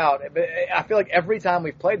left out, I feel like every time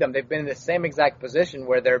we've played them, they've been in the same exact position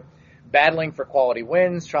where they're battling for quality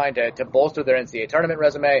wins, trying to bolster their NCAA tournament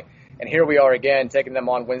resume. And here we are again, taking them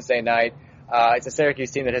on Wednesday night. It's a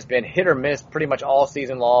Syracuse team that has been hit or miss pretty much all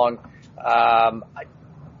season long. I'm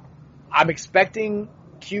expecting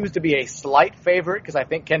Q's to be a slight favorite because I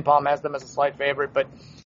think Ken Palm has them as a slight favorite. But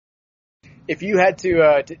if you had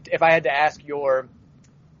if I had to ask your,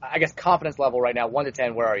 I guess, confidence level right now, 1 to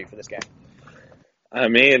 10, where are you for this game? I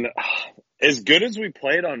mean, as good as we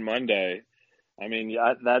played on Monday, I mean,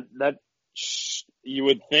 you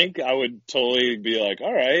would think I would totally be like,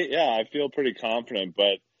 all right, yeah, I feel pretty confident,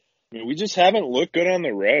 but I mean, we just haven't looked good on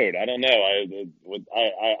the road. I don't know.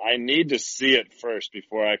 I need to see it first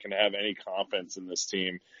before I can have any confidence in this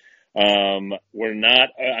team. We're not,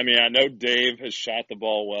 I mean, I know Dave has shot the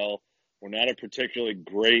ball well. We're not a particularly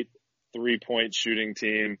great 3-point shooting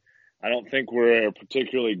team. I don't think we're a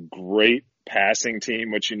particularly great passing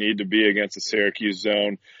team, which you need to be against the Syracuse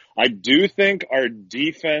zone. I do think our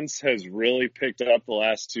defense has really picked up the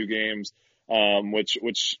last 2 games, which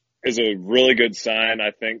is a really good sign,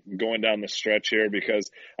 I think, going down the stretch here,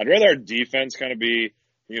 because I'd rather our defense kind of be,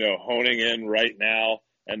 honing in right now.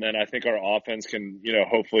 And then I think our offense can,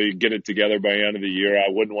 hopefully get it together by the end of the year. I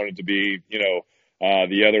wouldn't want it to be,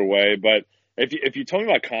 the other way. But if you tell me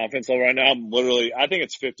my confidence level right now, I think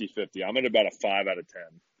it's 50-50. I'm at about a 5 out of 10.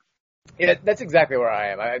 Yeah, that's exactly where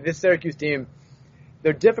I am. This Syracuse team,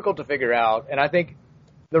 they're difficult to figure out. And I think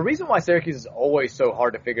the reason why Syracuse is always so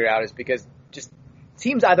hard to figure out is because just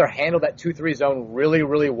teams either handle that 2-3 zone really,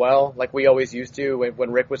 really well, like we always used to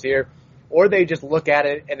when Rick was here, or they just look at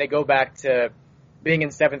it and they go back to being in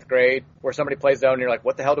 7th grade where somebody plays zone and you're like,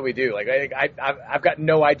 what the hell do we do? Like, I've got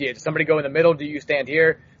no idea. Does somebody go in the middle? Do you stand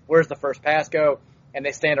here? Where's the first pass go? And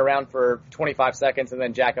they stand around for 25 seconds and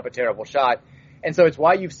then jack up a terrible shot. And so it's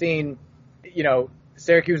why you've seen,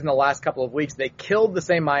 Syracuse in the last couple of weeks, they killed the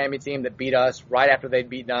same Miami team that beat us right after they'd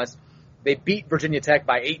beaten us. They beat Virginia Tech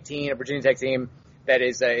by 18, a Virginia Tech team that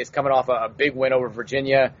is coming off a big win over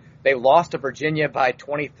Virginia. They lost to Virginia by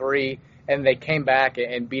 23, and they came back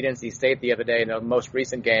and beat NC State the other day in the most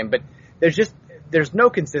recent game. But there's no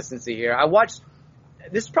consistency here.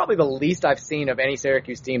 This is probably the least I've seen of any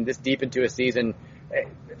Syracuse team this deep into a season.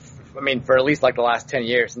 I mean, for at least like the last 10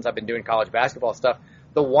 years since I've been doing college basketball stuff.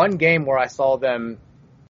 The one game where I saw them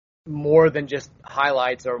more than just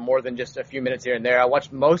highlights or more than just a few minutes here and there, I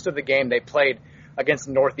watched most of the game they played against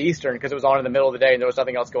Northeastern because it was on in the middle of the day and there was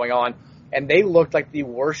nothing else going on. And they looked like the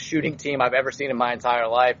worst shooting team I've ever seen in my entire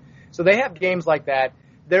life. So they have games like that.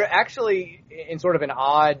 They're actually in sort of an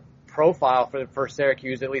odd profile for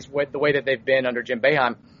Syracuse, at least with the way that they've been under Jim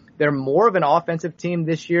Boeheim. They're more of an offensive team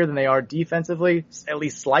this year than they are defensively, at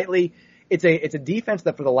least slightly. It's a defense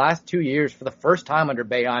that for the last 2 years, for the first time under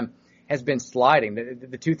Boeheim, has been sliding.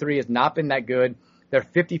 The 2-3 has not been that good. They're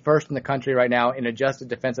 51st in the country right now in adjusted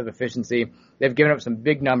defensive efficiency. They've given up some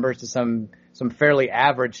big numbers to some fairly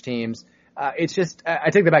average teams. It's just, I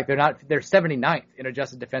take that back. They're 79th in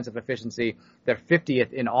adjusted defensive efficiency. They're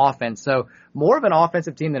 50th in offense. So more of an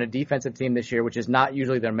offensive team than a defensive team this year, which is not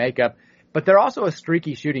usually their makeup. But they're also a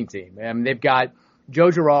streaky shooting team. They've got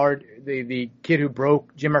Joe Girard, the kid who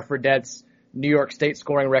broke Jimmer Fredette's New York State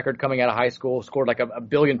scoring record coming out of high school, scored like a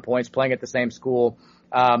billion points playing at the same school.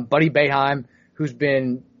 Buddy Boeheim, who's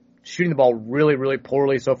been shooting the ball really, really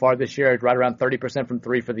poorly so far this year, right around 30% from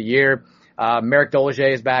three for the year. Merrick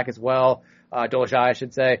Dolezaj is back as well. Dolezaj, I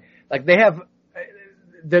should say. Like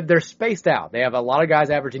they're spaced out. They have a lot of guys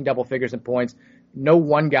averaging double figures in points. No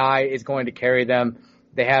one guy is going to carry them.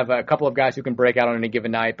 They have a couple of guys who can break out on any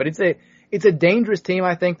given night, but it's a dangerous team,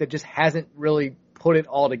 I think, that just hasn't really put it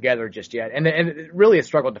all together just yet, and it really has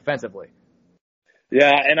struggled defensively.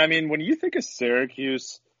 Yeah, and I mean, when you think of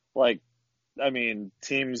Syracuse,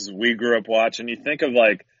 teams we grew up watching, you think of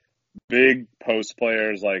like big post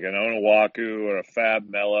players like an Onuaku or a Fab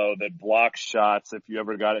Melo that block shots if you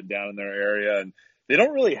ever got it down in their area, and they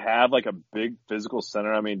don't really have like a big physical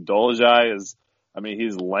center. I mean, Dolezaj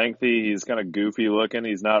he's lengthy. He's kind of goofy looking.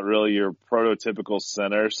 He's not really your prototypical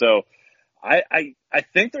center. So I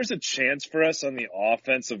think there's a chance for us on the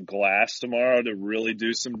offensive glass tomorrow to really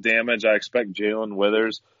do some damage. I expect Jalen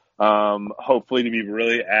Withers, hopefully to be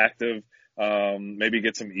really active, maybe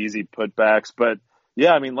get some easy putbacks. But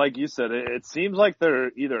yeah, I mean, like you said, it seems like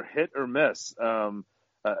they're either hit or miss.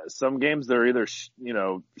 Some games they're either,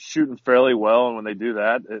 shooting fairly well. And when they do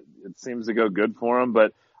that, it seems to go good for them.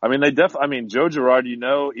 But I mean, Joe Girard,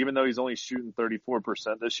 even though he's only shooting 34%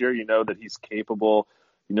 this year, that he's capable.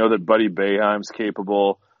 That Buddy Boeheim's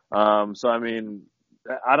capable. So, I mean,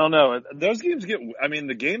 I don't know. Those games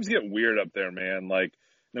the games get weird up there, man. Like,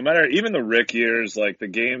 no matter, even the Rick years, like the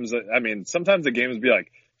games, sometimes the games be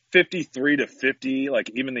like 53-50. Like,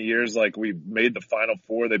 even the years like we made the Final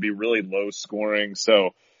Four, they'd be really low scoring.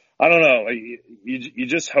 So, I don't know. You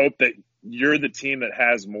just hope that you're the team that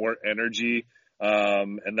has more energy.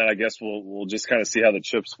 And then I guess we'll just kind of see how the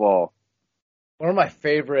chips fall. One of my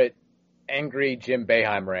favorite angry Jim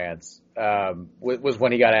Boeheim rants was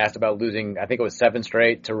when he got asked about losing, I think it was 7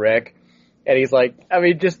 straight to Rick. And he's like,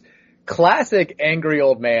 just classic angry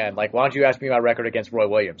old man. Like, why don't you ask me my record against Roy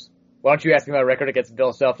Williams? Why don't you ask me my record against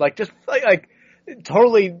Bill Self? Like, just like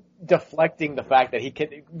totally deflecting the fact that he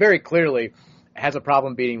very clearly has a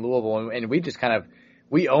problem beating Louisville. And we just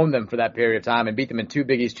we owned them for that period of time and beat them in 2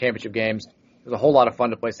 Big East championship games. It was a whole lot of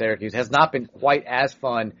fun to play Syracuse. Has not been quite as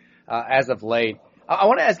fun as of late. I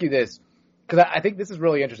want to ask you this, because I think this is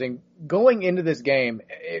really interesting. Going into this game,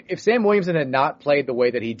 if Sam Williamson had not played the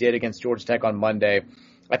way that he did against Georgia Tech on Monday,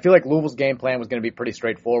 I feel like Louisville's game plan was going to be pretty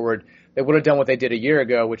straightforward. They would have done what they did a year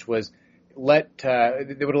ago, which was they would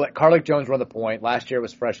have let Carlik Jones run the point. Last year it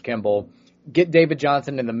was Fresh Kimball. Get David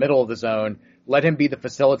Johnson in the middle of the zone. Let him be the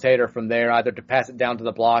facilitator from there, either to pass it down to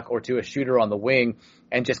the block or to a shooter on the wing,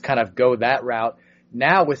 and just kind of go that route.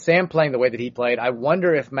 Now, with Sam playing the way that he played, I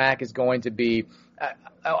wonder if Mac is going to be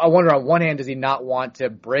I wonder on one hand, does he not want to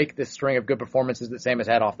break this string of good performances that Sam has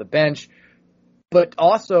had off the bench? But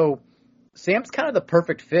also, Sam's kind of the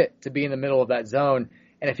perfect fit to be in the middle of that zone.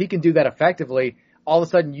 And if he can do that effectively, all of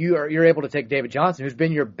a sudden you're able to take David Johnson, who's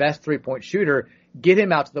been your best 3-point shooter, get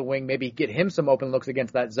him out to the wing, maybe get him some open looks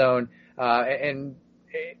against that zone, and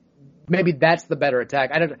maybe that's the better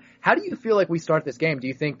attack. How do you feel like we start this game? Do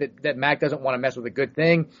you think that Mac doesn't want to mess with a good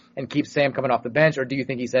thing and keep Sam coming off the bench, or do you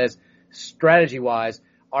think he says, strategy-wise,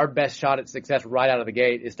 our best shot at success right out of the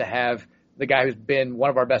gate is to have the guy who's been one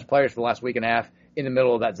of our best players for the last week and a half in the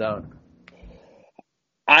middle of that zone?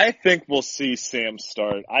 I think we'll see Sam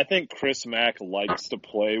start. I think Chris Mack likes to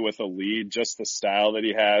play with a lead, just the style that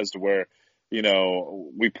he has, to where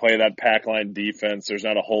we play that pack line defense. There's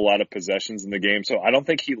not a whole lot of possessions in the game. So I don't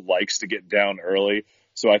think he likes to get down early.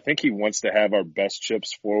 So I think he wants to have our best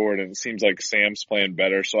chips forward, and it seems like Sam's playing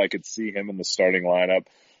better, so I could see him in the starting lineup.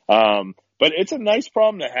 But it's a nice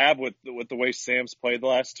problem to have with the way Sam's played the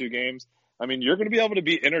last two games. I mean, you're going to be able to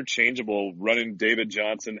be interchangeable running David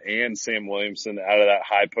Johnson and Sam Williamson out of that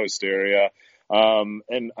high post area.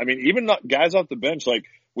 And I mean, even guys off the bench, like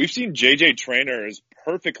we've seen JJ Traynor is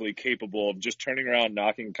perfectly capable of just turning around,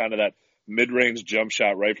 knocking kind of that mid-range jump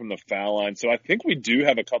shot right from the foul line. So I think we do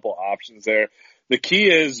have a couple options there. The key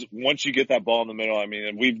is once you get that ball in the middle, I mean,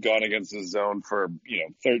 and we've gone against the zone for,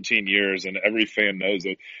 13 years, and every fan knows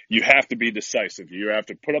it. You have to be decisive. You have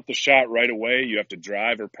to put up the shot right away. You have to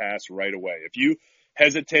drive or pass right away. If you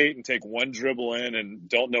hesitate and take one dribble in and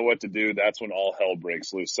don't know what to do, that's when all hell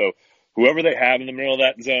breaks loose. So whoever they have in the middle of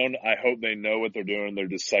that zone, I hope they know what they're doing. They're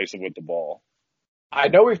decisive with the ball. I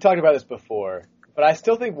know we've talked about this before, but I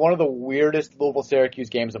still think one of the weirdest Louisville-Syracuse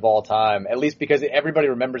games of all time, at least because everybody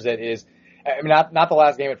remembers it, is – I mean, not the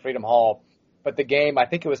last game at Freedom Hall, but the game, I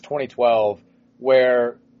think it was 2012,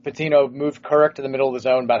 where Pitino moved Kirk to the middle of the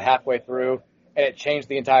zone about halfway through, and it changed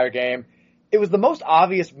the entire game. It was the most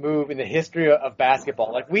obvious move in the history of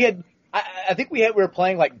basketball. Like I think we were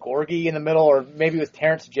playing like Gorgie in the middle, or maybe it was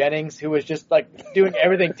Terrence Jennings, who was just like doing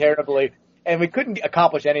everything terribly, and we couldn't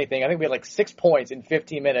accomplish anything. I think we had like 6 points in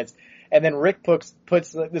 15 minutes, and then Rick puts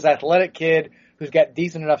this athletic kid who's got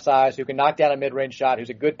decent enough size, who can knock down a mid-range shot, who's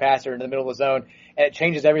a good passer in the middle of the zone, and it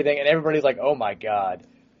changes everything, and everybody's like, oh my God,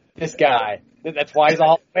 this guy. That's why he's a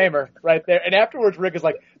Hall of Famer right there. And afterwards, Rick is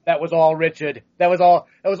like, that was all Richard. That was all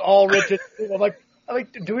Richard. I'm like,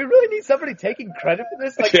 do we really need somebody taking credit for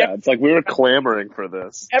this? Like, yeah, it's like we were clamoring for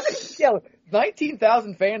this.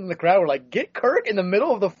 19,000 fans in the crowd were like, get Kirk in the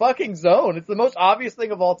middle of the fucking zone. It's the most obvious thing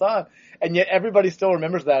of all time. And yet everybody still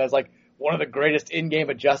remembers that as like one of the greatest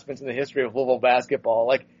in-game adjustments in the history of Louisville basketball.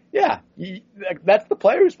 Like, yeah, that's the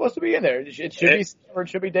player who's supposed to be in there. It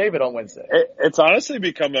should be David on Wednesday. It's honestly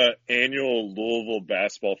become an annual Louisville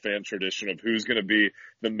basketball fan tradition of who's going to be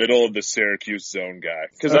the middle of the Syracuse zone guy.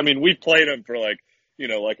 Because, I mean, we played him for like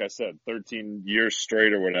I said, 13 years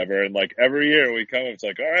straight or whatever. And like every year we come, it's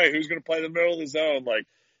like, all right, who's going to play the middle of the zone? Like,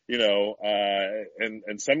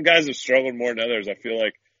 and some guys have struggled more than others. I feel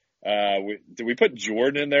like, did we put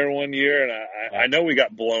Jordan in there one year? And I know we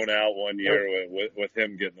got blown out one year with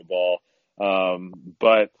him getting the ball.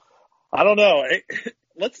 But I don't know.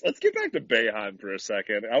 Let's get back to Boeheim for a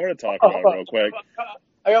second. I want to talk about it real quick.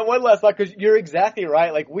 I got one last thought because you're exactly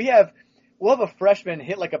right. Like we'll have a freshman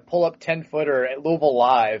hit like a pull-up 10-footer at Louisville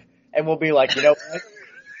Live, and we'll be like,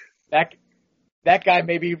 that guy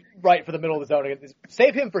may be right for the middle of the zone.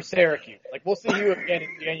 Save him for Syracuse. Like, we'll see you again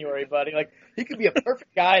in January, buddy. Like, he could be a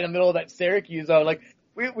perfect guy in the middle of that Syracuse zone. Like,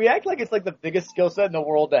 we act like it's like the biggest skill set in the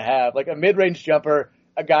world to have. Like, a mid-range jumper,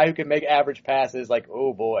 a guy who can make average passes. Like,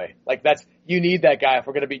 oh boy. Like, you need that guy if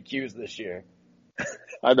we're going to beat Q's this year.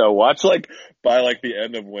 I know. Watch, by the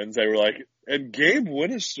end of Wednesday, we're like, and Gabe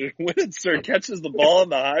Winitzer catches the ball in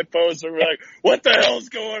the high post, and we're like, what the hell's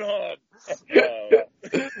going on?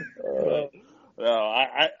 No,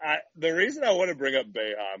 the reason I want to bring up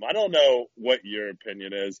Boeheim, I don't know what your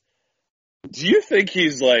opinion is. Do you think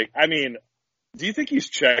he's do you think he's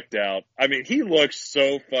checked out? I mean, he looks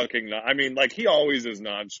so he always is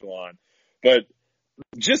nonchalant, but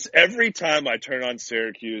just every time I turn on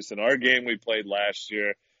Syracuse and our game we played last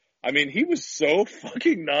year, I mean, he was so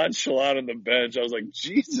fucking nonchalant on the bench. I was like,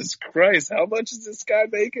 Jesus Christ, how much is this guy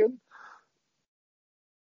making?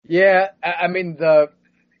 Yeah, I mean,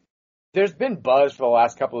 there's been buzz for the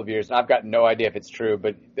last couple of years, and I've got no idea if it's true,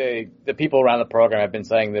 but the people around the program have been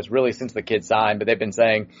saying this really since the kid signed, but they've been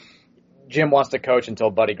saying Jim wants to coach until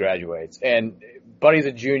Buddy graduates. And Buddy's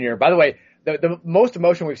a junior. By the way, the most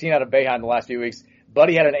emotion we've seen out of Boeheim in the last few weeks,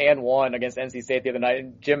 Buddy had an and one against NC State the other night,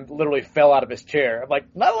 and Jim literally fell out of his chair. I'm like,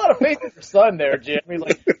 not a lot of faith in your son there, Jim.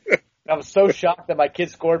 I was so shocked that my kid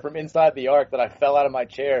scored from inside the arc that I fell out of my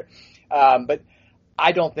chair. But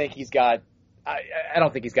I don't think he's got I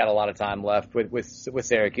don't think he's got a lot of time left with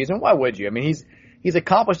Syracuse. And why would you? I mean, he's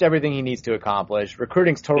accomplished everything he needs to accomplish.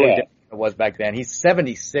 Recruiting's totally different than it was back then. He's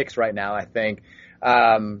 76 right now, I think.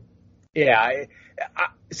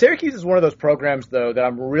 Syracuse is one of those programs, though, that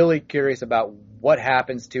I'm really curious about what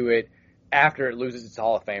happens to it after it loses its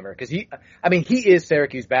Hall of Famer. Because he is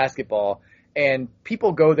Syracuse basketball, and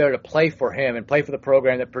people go there to play for him and play for the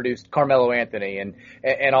program that produced Carmelo Anthony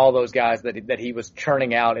and all those guys that he was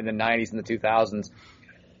churning out in the 90s and the 2000s.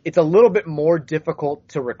 It's a little bit more difficult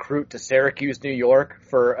to recruit to Syracuse, New York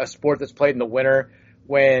for a sport that's played in the winter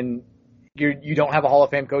when you don't have a Hall of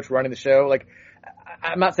Fame coach running the show. Like,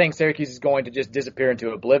 I'm not saying Syracuse is going to just disappear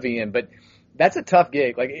into oblivion, but that's a tough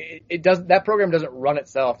gig. Like it does, that program doesn't run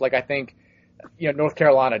itself like I think, North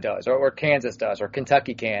Carolina does, or Kansas does, or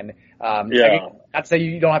Kentucky can. I'd say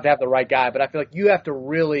you don't have to have the right guy, but I feel like you have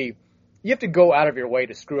to go out of your way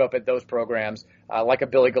to screw up at those programs, like a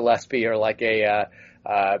Billy Gillispie or like a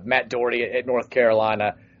Matt Doherty at North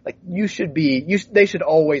Carolina. Like they should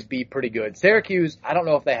always be pretty good. Syracuse, I don't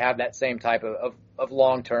know if they have that same type of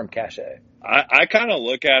long-term cachet. I kind of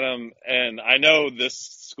look at them, and I know this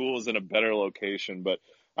school is in a better location, but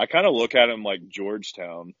I kind of look at them like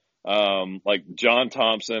Georgetown. Like John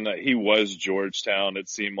Thompson, he was Georgetown, it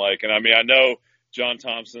seemed like. And I mean, I know John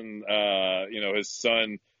Thompson, his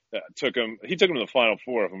son took him to the Final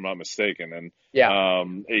Four, if I'm not mistaken.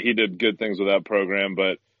 And, he did good things with that program,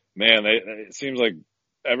 but man, it seems like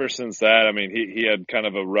ever since that, I mean, he had kind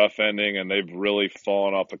of a rough ending, and they've really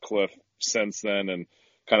fallen off a cliff since then and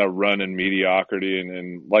kind of run in mediocrity.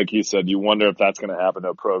 And like you said, you wonder if that's going to happen to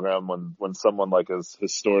a program when someone like as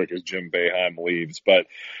historic as Jim Boeheim leaves. But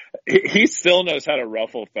he still knows how to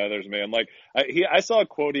ruffle feathers, man. Like I saw a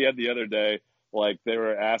quote he had the other day, like they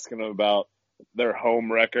were asking him about their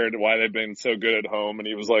home record, why they've been so good at home. And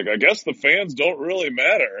he was like, I guess the fans don't really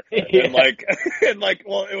matter. Yeah.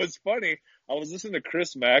 Well, it was funny. I was listening to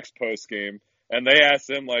Chris Mack's post game, and they asked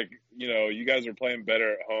him, like, you guys are playing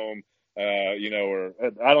better at home, or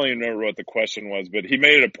I don't even remember what the question was, but he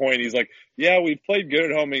made it a point. He's like, yeah, we've played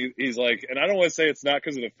good at home. He's like, and I don't want to say it's not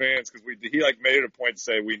because of the fans, because he made it a point to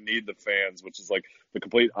say we need the fans, which is like the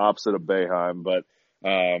complete opposite of Boeheim. But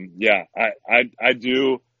I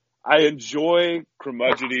do. I enjoy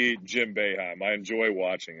curmudgeony Jim Boeheim. I enjoy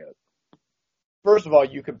watching it. First of all,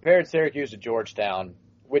 you compared Syracuse to Georgetown,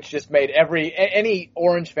 which just made any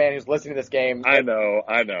Orange fan who's listening to this game. I know.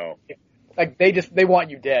 Like they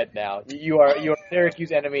want you dead now. You are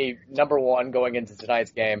Syracuse enemy number one going into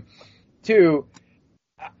tonight's game. Two,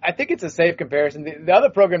 I think it's a safe comparison. The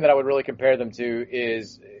other program that I would really compare them to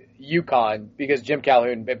is UConn, because Jim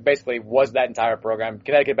Calhoun basically was that entire program.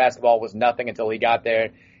 Connecticut basketball was nothing until he got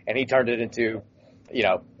there, and he turned it into,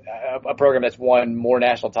 a program that's won more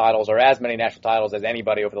national titles, or as many national titles as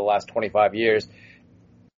anybody over the last 25 years.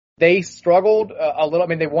 They struggled a little. I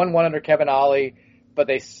mean, they won one under Kevin Ollie, but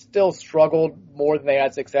they still struggled more than they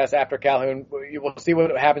had success after Calhoun. We'll see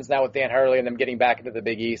what happens now with Dan Hurley and them getting back into the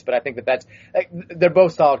Big East. But I think they're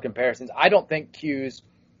both solid comparisons. I don't think Q's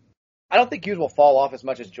will fall off as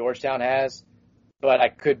much as Georgetown has, but I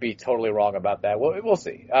could be totally wrong about that. We'll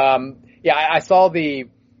see. I saw the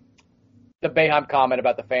Boeheim comment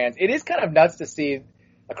about the fans. It is kind of nuts to see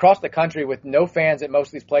across the country with no fans at most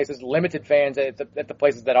of these places, limited fans at the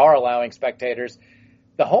places that are allowing spectators.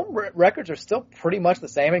 The home records are still pretty much the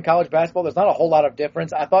same in college basketball. There's not a whole lot of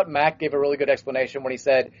difference. I thought Mac gave a really good explanation when he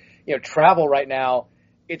said, travel right now,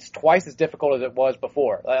 it's twice as difficult as it was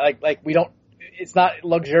before. It's not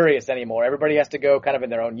luxurious anymore. Everybody has to go kind of in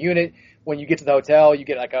their own unit. When you get to the hotel, you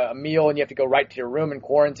get like a meal and you have to go right to your room and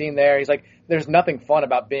quarantine there. He's like, there's nothing fun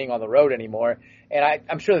about being on the road anymore. And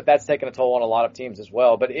I'm sure that's taken a toll on a lot of teams as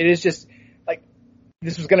well. But it is just like,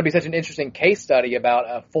 this was going to be such an interesting case study about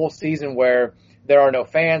a full season where there are no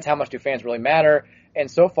fans. How much do fans really matter? And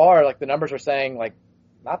so far, like the numbers are saying, like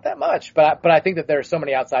not that much. But I think that there are so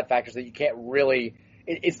many outside factors that you can't really.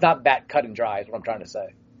 It's not that cut and dry, is what I'm trying to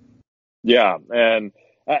say. Yeah, and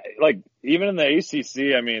even in the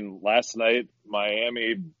ACC, I mean, last night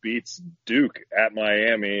Miami beats Duke at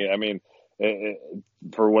Miami. I mean,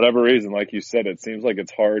 for whatever reason, like you said, it seems like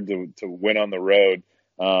it's hard to win on the road.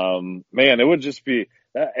 Man, it would just be.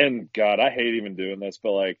 And God, I hate even doing this,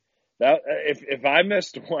 but like. That if I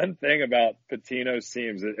missed one thing about Pitino's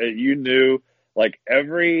teams, you knew like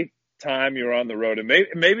every time you were on the road, and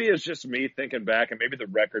maybe it's just me thinking back, and maybe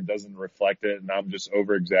the record doesn't reflect it, and I'm just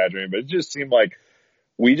over exaggerating, but it just seemed like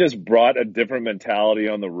we just brought a different mentality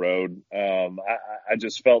on the road. I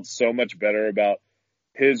just felt so much better about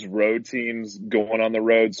his road teams going on the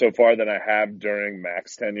road so far than I have during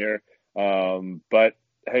Mac's tenure. But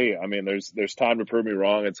hey, I mean, there's time to prove me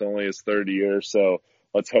wrong. It's only his third year, so.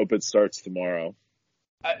 Let's hope it starts tomorrow.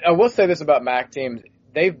 I will say this about MAC teams.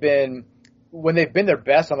 When they've been their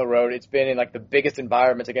best on the road, it's been in like the biggest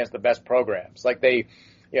environments against the best programs. Like they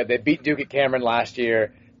beat Duke at Cameron last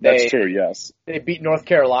year. That's true, yes. They beat North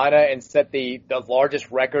Carolina and set the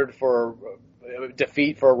largest record for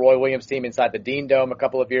defeat for a Roy Williams team inside the Dean Dome a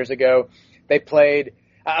couple of years ago.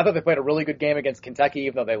 I thought they played a really good game against Kentucky,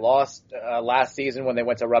 even though they lost last season when they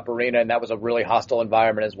went to Rupp Arena, and that was a really hostile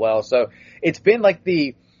environment as well. So it's been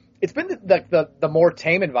the more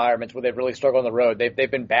tame environments where they've really struggled on the road.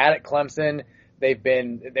 They've been bad at Clemson. They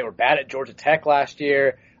were bad at Georgia Tech last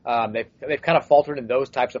year. They've kind of faltered in those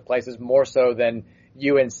types of places more so than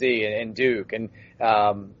UNC and Duke. And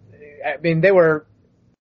I mean, they were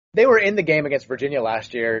in the game against Virginia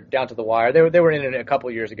last year down to the wire. They were in it a couple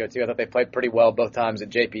of years ago too. I thought they played pretty well both times at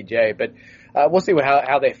JPJ, but we'll see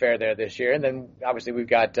how they fare there this year. And then obviously we've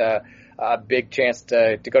got a big chance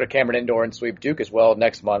to go to Cameron Indoor and sweep Duke as well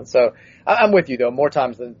next month. So I'm with you though. More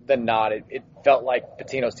times than not, it felt like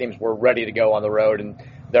Pitino's teams were ready to go on the road, and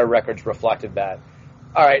their records reflected that.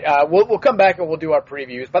 All right, we'll come back and we'll do our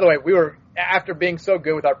previews. By the way, we were, after being so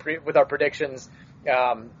good with our predictions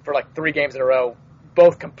for like 3 games in a row,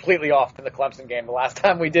 both completely off in the Clemson game. The last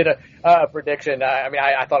time we did a prediction,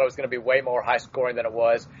 I thought it was going to be way more high scoring than it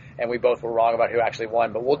was, and we both were wrong about who actually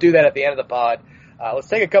won. But we'll do that at the end of the pod. Let's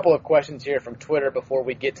take a couple of questions here from Twitter before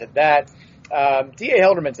we get to that. D.A.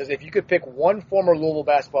 Helderman says, if you could pick one former Louisville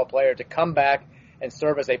basketball player to come back and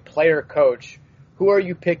serve as a player coach, who are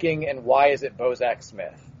you picking, and why is it Bozak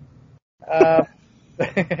Smith? I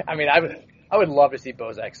would love to see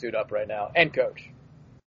Bozak suit up right now and coach.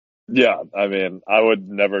 Yeah, I mean, I would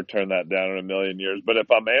never turn that down in a million years. But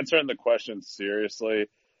if I'm answering the question seriously,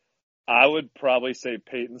 I would probably say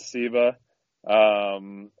Peyton Siva.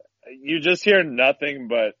 You just hear nothing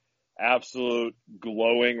but absolute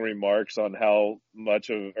glowing remarks on how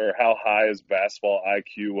high his basketball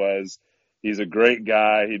IQ was. He's a great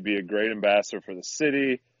guy. He'd be a great ambassador for the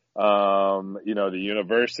city, the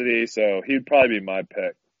university. So he'd probably be my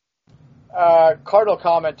pick. Cardinal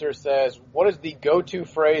commenter says, what is the go-to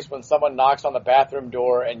phrase when someone knocks on the bathroom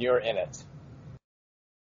door and you're in it?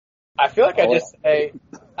 I feel like I just say,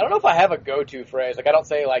 I don't know if I have a go-to phrase. Like, I don't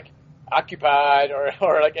say, like, occupied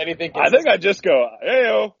or like anything. I think I just go,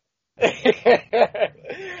 hey-o. I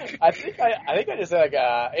think I just say, like,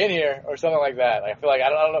 in here or something like that. Like, I feel like, I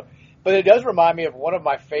don't know. But it does remind me of one of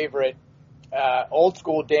my favorite old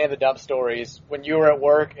school Dan the Dump stories when you were at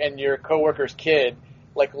work and your coworker's kid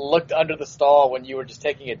like looked under the stall when you were just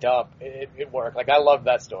taking a dump. It worked. Like, I love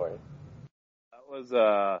that story. That was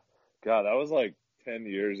that was like 10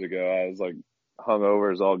 years ago. I was like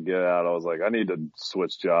hungover as all get out. I was like, I need to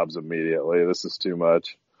switch jobs immediately. This is too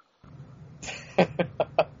much.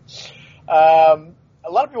 A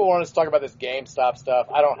lot of people want us to talk about this GameStop stuff.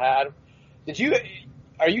 I don't have.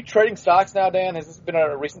 Are you trading stocks now, Dan? Has this been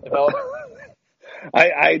a recent development?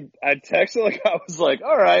 I texted I was like,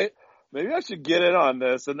 all right, maybe I should get in on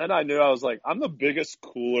this. And then I knew, I was like, I'm the biggest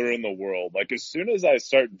cooler in the world. Like, as soon as I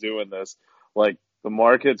start doing this, like, the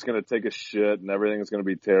market's going to take a shit and everything's going to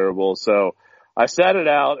be terrible. So I sat it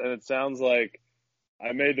out, and it sounds like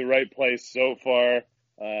I made the right place so far.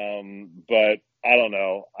 But I don't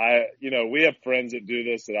know. We have friends that do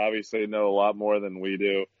this that obviously know a lot more than we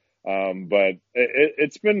do. But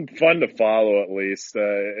it's been fun to follow, at least.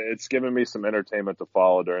 It's given me some entertainment to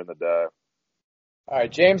follow during the day. All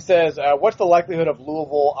right, James says, what's the likelihood of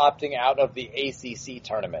Louisville opting out of the ACC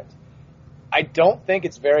tournament? I don't think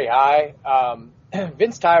it's very high.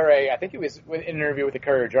 Vince Tyre, I think he was in an interview with the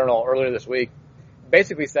Courier-Journal earlier this week,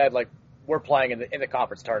 basically said, like, we're playing in the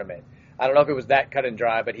conference tournament. I don't know if it was that cut and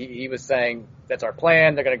dry, but he was saying that's our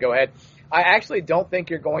plan. They're going to go ahead. I actually don't think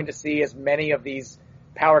you're going to see as many of these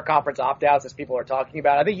power conference opt-outs as people are talking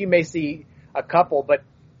about. I think you may see a couple, but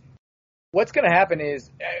what's going to happen is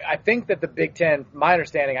I think that the Big Ten, my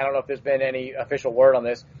understanding, I don't know if there's been any official word on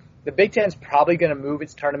this, the Big Ten's probably going to move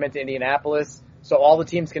its tournament to Indianapolis so all the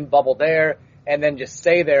teams can bubble there and then just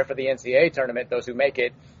stay there for the NCAA tournament, those who make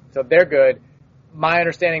it. So they're good. My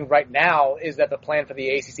understanding right now is that the plan for the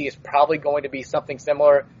ACC is probably going to be something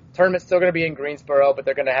similar. Tournament's still going to be in Greensboro, but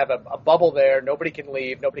they're going to have a bubble there. Nobody can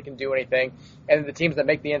leave. Nobody can do anything. And the teams that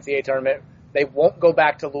make the NCAA tournament, they won't go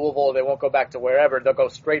back to Louisville. They won't go back to wherever. They'll go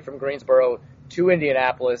straight from Greensboro to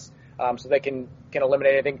Indianapolis, so they can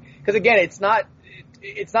eliminate anything. Because, again, it's not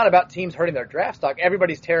about teams hurting their draft stock.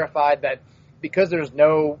 Everybody's terrified that because there's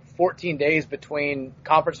no 14 days between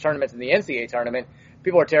conference tournaments and the NCAA tournament,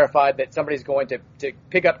 people are terrified that somebody's going to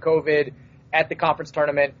pick up COVID at the conference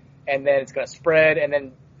tournament, and then it's going to spread, and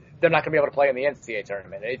then they're not going to be able to play in the NCAA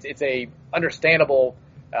tournament. It's a understandable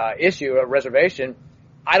issue, a reservation.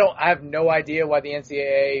 I have no idea why the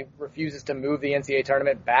NCAA refuses to move the NCAA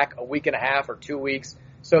tournament back a week and a half or 2 weeks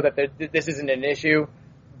so that this isn't an issue.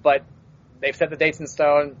 But they've set the dates in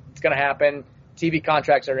stone. It's going to happen. TV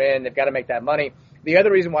contracts are in. They've got to make that money. The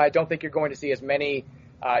other reason why I don't think you're going to see as many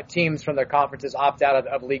teams from their conferences opt out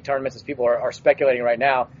of league tournaments as people are speculating right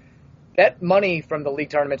now, that money from the league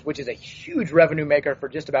tournaments, which is a huge revenue maker for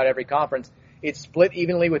just about every conference, it's split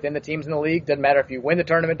evenly within the teams in the league. Doesn't matter if you win the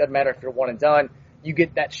tournament. Doesn't matter if you're one and done. You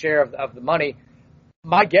get that share of the money.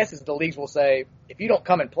 My guess is the leagues will say, if you don't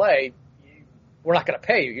come and play, we're not going to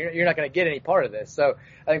pay you. You're not going to get any part of this. So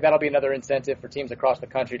I think that'll be another incentive for teams across the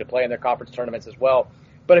country to play in their conference tournaments as well.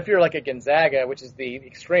 But if you're like a Gonzaga, which is the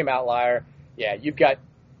extreme outlier, yeah,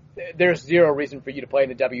 there's zero reason for you to play in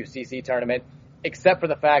the WCC tournament, except for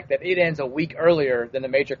the fact that it ends a week earlier than the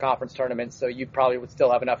major conference tournaments. So you probably would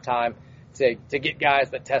still have enough time to get guys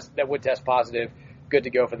that would test positive good to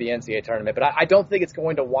go for the NCAA tournament. But I don't think it's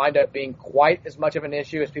going to wind up being quite as much of an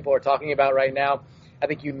issue as people are talking about right now. I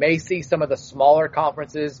think you may see some of the smaller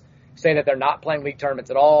conferences saying that they're not playing league tournaments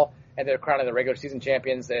at all and they're crowning the regular season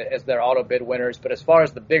champions as their auto bid winners. But as far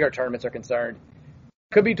as the bigger tournaments are concerned,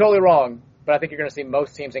 could be totally wrong, but I think you're going to see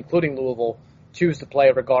most teams, including Louisville, choose to play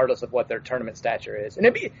regardless of what their tournament stature is. And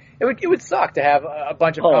it would suck to have a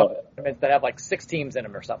bunch of tournaments that have like 6 teams in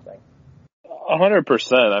them or something.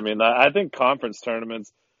 100%. I mean, I think conference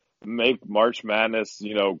tournaments make March Madness,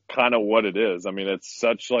 kind of what it is. I mean, it's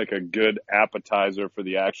such like a good appetizer for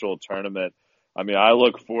the actual tournament. I mean, I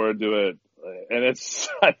look forward to it, and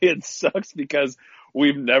it sucks because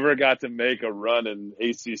we've never got to make a run in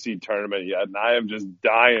ACC tournament yet, and I am just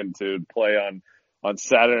dying to play on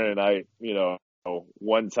Saturday night,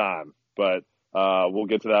 one time. But we'll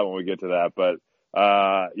get to that when we get to that. But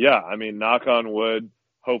yeah, I mean, knock on wood.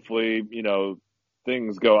 Hopefully,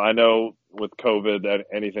 things go. I know with COVID that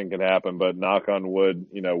anything can happen, but knock on wood,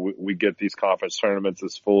 we get these conference tournaments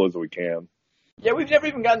as full as we can. Yeah, we've never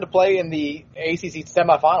even gotten to play in the ACC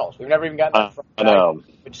semifinals. We've never even gotten to I know.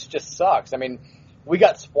 Which just sucks. I mean, we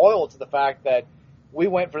got spoiled to the fact that we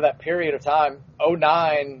went for that period of time.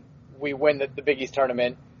 2009, we win the Big East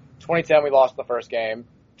tournament. 2010, we lost the first game.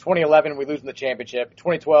 2011, we lose in the championship.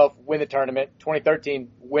 2012, win the tournament. 2013,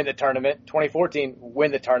 win the tournament. 2014,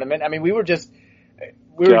 win the tournament. I mean, those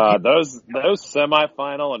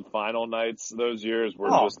semifinal and final nights those years were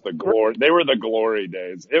just the glory. They were the glory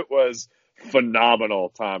days. It was phenomenal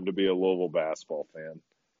time to be a Louisville basketball fan.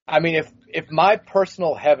 I mean, if my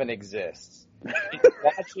personal heaven exists, it's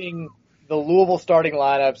watching the Louisville starting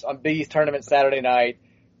lineups on Big East tournament Saturday night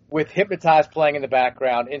with Hypnotized playing in the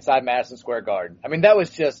background inside Madison Square Garden. I mean, that was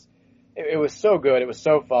just, it was so good. It was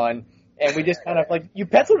so fun. And we just kind of you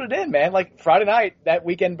penciled it in, man. Like Friday night, that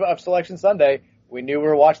weekend of Selection Sunday, we knew we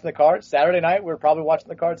were watching the cards. Saturday night, we were probably watching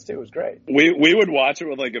the cards too. It was great. We would watch it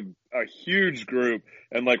with like a huge group.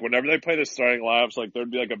 And like whenever they played the starting lineups, like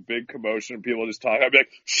there'd be like a big commotion and people just talking. I'd be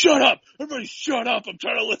like, shut up. Everybody shut up. I'm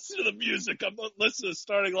trying to listen to the music. I'm listening to the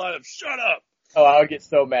starting lineup. Shut up. Oh, I would get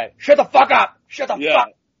so mad. Shut the fuck up. Shut the fuck up.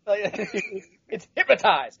 It's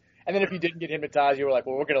Hypnotized. And then if you didn't get hypnotized, you were like,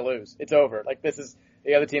 well, we're going to lose. It's over. Like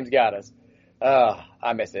the other team's got us.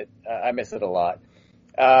 I miss it. I miss it a lot.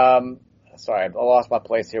 Sorry, I lost my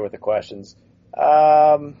place here with the questions.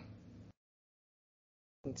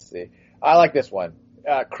 Let's see. I like this one.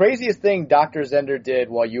 Craziest thing Dr. Zender did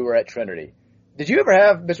while you were at Trinity. Did you ever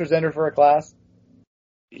have Mr. Zender for a class?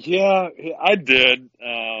 Yeah, I did.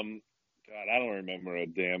 God, I don't remember a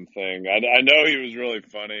damn thing. I know he was really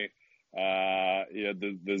funny. He had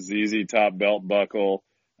the ZZ Top belt buckle.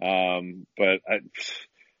 But I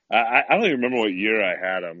don't even remember what year I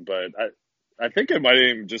had him, but I think it might have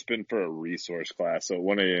even just been for a resource class, so it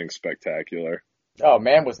wasn't anything spectacular. Oh,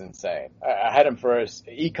 man was insane. I had him for his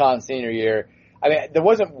econ senior year. I mean, there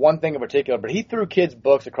wasn't one thing in particular, but he threw kids'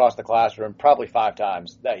 books across the classroom probably 5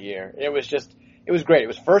 times that year. It was great. It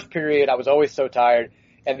was first period. I was always so tired.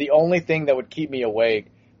 And the only thing that would keep me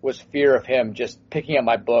awake was fear of him just picking up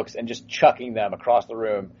my books and just chucking them across the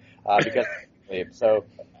room, because so.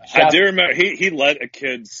 I do remember he let a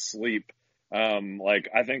kid sleep.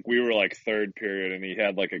 I think we were like third period and he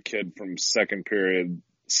had like a kid from second period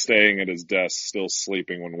staying at his desk, still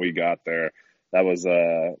sleeping when we got there. That was,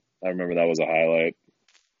 I remember that was a highlight.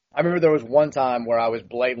 I remember there was one time where I was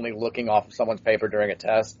blatantly looking off of someone's paper during a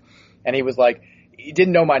test and he was like, he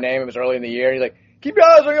didn't know my name. It was early in the year. He's like, keep your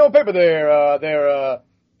eyes on your own paper there.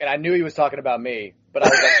 And I knew he was talking about me, but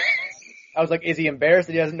I was like, is he embarrassed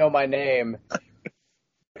that he doesn't know my name?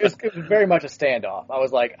 It was very much a standoff. I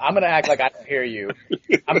was like, I'm going to act like I don't hear you.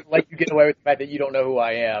 I'm going to let you get away with the fact that you don't know who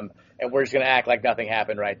I am, and we're just going to act like nothing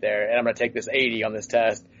happened right there, and I'm going to take this 80 on this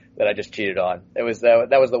test that I just cheated on. That was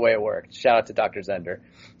the way it worked. Shout out to Dr. Zender.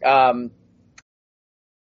 I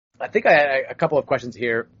think I had a couple of questions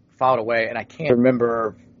here filed away, and I can't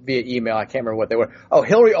remember via email. I can't remember what they were. Oh,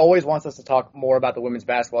 Hillary always wants us to talk more about the women's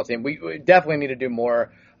basketball team. We definitely need to do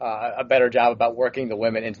more, a better job about working the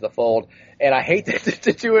women into the fold. And I hate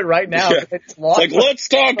to do it right now. Yeah. It's like, let's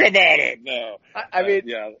talk about it. No. I mean,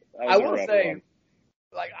 I will say,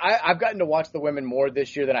 I've gotten to watch the women more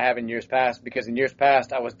this year than I have in years past, because in years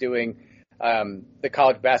past I was doing the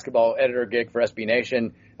college basketball editor gig for SB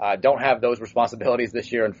Nation. Don't have those responsibilities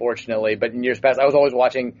this year, unfortunately. But in years past, I was always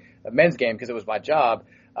watching a men's game because it was my job.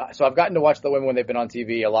 So I've gotten to watch the women when they've been on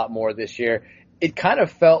TV a lot more this year. It kind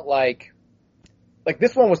of felt like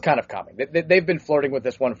this one was kind of coming. They've been flirting with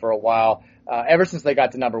this one for a while. Ever since they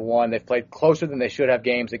got to number one, they've played closer than they should have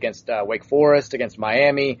games against Wake Forest, against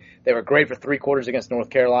Miami. They were great for 3 quarters against North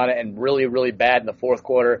Carolina and really, really bad in the 4th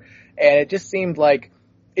quarter. And it just seemed like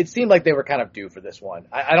they were kind of due for this one.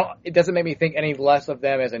 It doesn't make me think any less of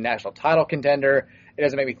them as a national title contender. It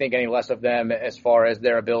doesn't make me think any less of them as far as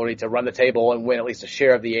their ability to run the table and win at least a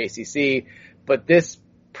share of the ACC. But this,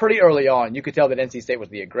 pretty early on, you could tell that NC State was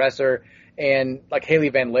the aggressor. And like Haley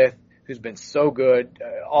Van Lith, who's been so good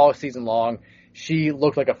all season long, she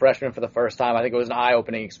looked like a freshman for the first time. I think it was an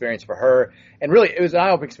eye-opening experience for her. And really, it was an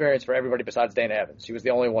eye-opening experience for everybody besides Dana Evans. She was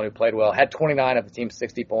the only one who played well, had 29 of the team's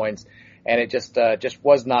 60 points, and it just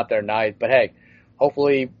was not their night. But hey,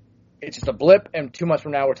 hopefully it's just a blip, and 2 months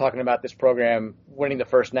from now we're talking about this program winning the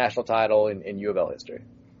first national title in U of L history.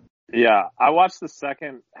 Yeah, I watched the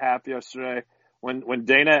second half yesterday. When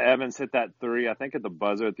Dana Evans hit that 3, I think at the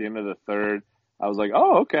buzzer at the end of the 3rd, I was like,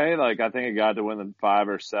 oh, okay. Like, I think it got to win the 5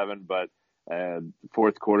 or 7, but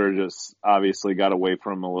 4th quarter just obviously got away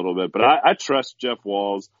from him a little bit. But I trust Jeff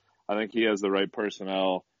Walz. I think he has the right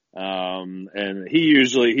personnel. And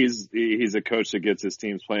he's a coach that gets his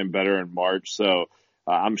teams playing better in March. So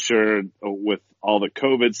I'm sure with all the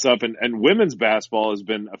COVID stuff and women's basketball has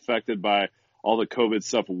been affected by all the COVID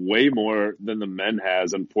stuff way more than the men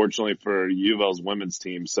has, unfortunately, for U of L's women's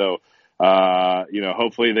team. So,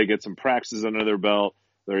 hopefully they get some practices under their belt.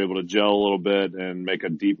 They're able to gel a little bit and make a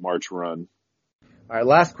deep March run. All right,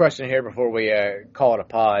 last question here before we call it a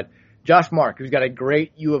pod. Josh Mark, who's got a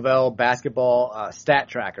great U of L basketball stat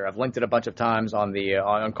tracker. I've linked it a bunch of times on the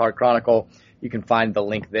on Card Chronicle. You can find the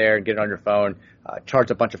link there and get it on your phone.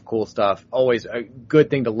 Charts a bunch of cool stuff. Always a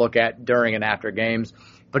good thing to look at during and after games.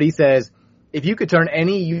 But he says, if you could turn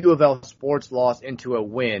any U of L sports loss into a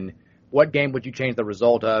win, what game would you change the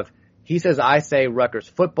result of? He says, I say Rutgers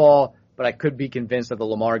football, but I could be convinced of the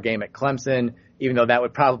Lamar game at Clemson, even though that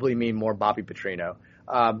would probably mean more Bobby Petrino.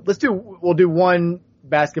 We'll do one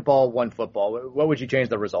basketball, one football. What would you change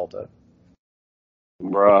the result of?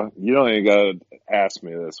 Bruh, you don't even gotta ask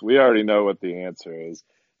me this. We already know what the answer is.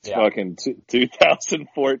 It's fucking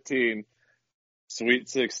 2014, Sweet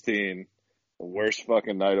 16, the worst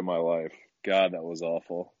fucking night of my life. God, that was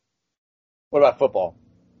awful. What about football?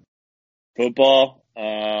 Football?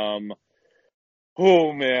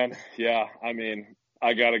 Oh, man. Yeah, I mean,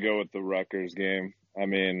 I got to go with the Rutgers game. I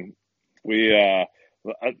mean, a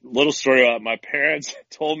little story about my parents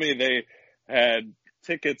told me they had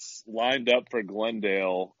tickets lined up for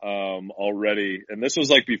Glendale already. And this was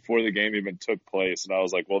like before the game even took place. And I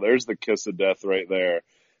was like, well, there's the kiss of death right there.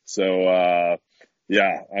 So,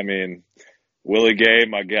 yeah, I mean, Willie Gay,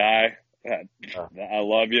 my guy. I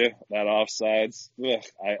love you. That offsides. Ugh,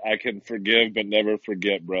 I can forgive but never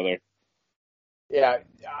forget, brother. Yeah,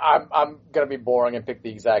 I'm gonna be boring and pick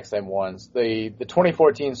the exact same ones. The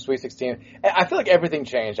 2014 Sweet 16. I feel like everything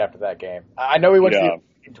changed after that game. I know we went to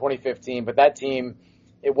in 2015, but that team,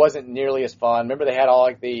 it wasn't nearly as fun. Remember, they had all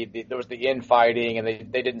like there was the infighting, and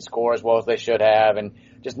they didn't score as well as they should have, and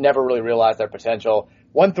just never really realized their potential.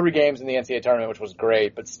 Won 3 games in the NCAA tournament, which was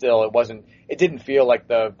great, but still, it didn't feel like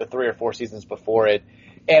the 3 or 4 seasons before it.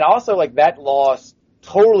 And also, like, that loss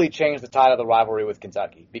totally changed the tide of the rivalry with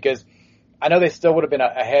Kentucky, because I know they still would have been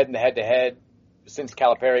ahead in the head-to-head since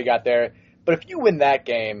Calipari got there, but if you win that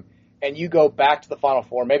game and you go back to the Final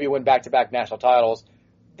Four, maybe win back-to-back national titles,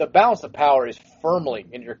 the balance of power is firmly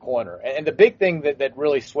in your corner. And the big thing that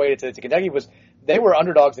really swayed it to Kentucky was they were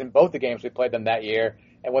underdogs in both the games we played them that year.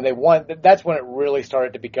 And when they won, that's when it really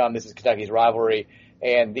started to become this is Kentucky's rivalry.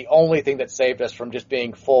 And the only thing that saved us from just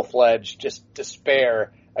being full-fledged, just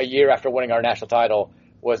despair a year after winning our national title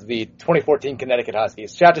was the 2014 Connecticut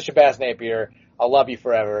Huskies. Shout out to Shabazz Napier. I'll love you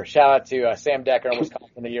forever. Shout out to Sam Decker in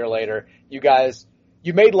Wisconsin a year later. You guys,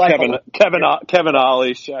 you made life. Kevin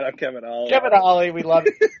Ollie. Shout out Kevin Ollie. Kevin Ollie, we love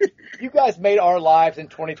you. You guys made our lives in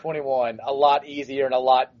 2021 a lot easier and a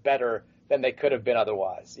lot better than they could have been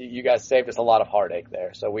otherwise. You guys saved us a lot of heartache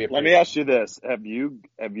there. So let me ask you this: Have you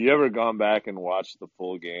ever gone back and watched the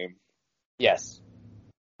full game? Yes.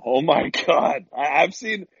 Oh my God, I've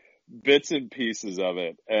seen bits and pieces of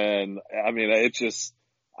it, and I mean,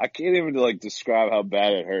 I can't even like describe how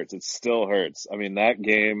bad it hurts. It still hurts. I mean, that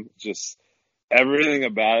game, just everything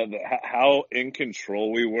about it, how in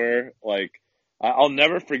control we were. Like, I'll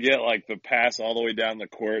never forget like the pass all the way down the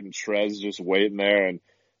court and Trez just waiting there and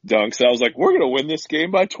dunks. I was like, we're gonna win this game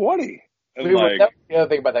by 20. And We were. like, That was the other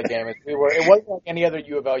thing about that game is we were. It wasn't like any other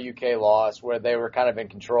U of L UK loss where they were kind of in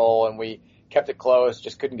control and we kept it close,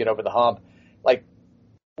 just couldn't get over the hump. Like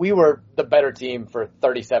we were the better team for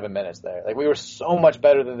 37 minutes there. Like we were so much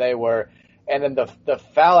better than they were. And then the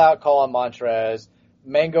foul out call on Montrez,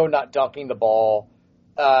 Mango not dunking the ball.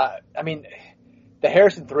 I mean, the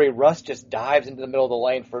Harrison three, Russ just dives into the middle of the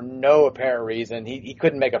lane for no apparent reason. He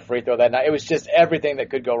couldn't make a free throw that night. It was just everything that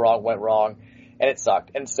could go wrong went wrong, and it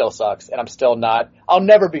sucked, and it still sucks. And I'm still not. I'll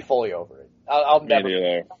never be fully over it. I'll never.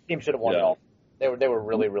 The team should have won it all. They were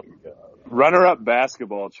really really good. Runner-up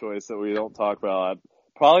basketball choice that we don't talk about.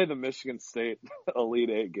 Probably the Michigan State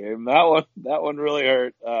Elite Eight game. That one really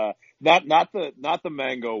hurt. Not the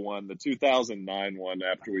Mango one, the 2009 one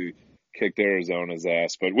after we kicked Arizona's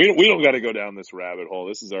ass. But we don't got to go down this rabbit hole.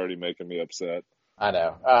 This is already making me upset. I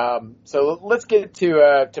know. So let's get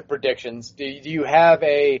to predictions. Do you have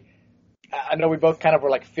a? I know we both kind of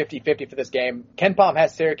were like 50-50 for this game. KenPom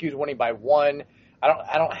has Syracuse winning by 1.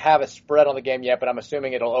 I don't have a spread on the game yet, but I'm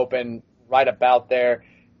assuming it'll open right about there.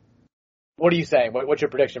 What are you saying? What's your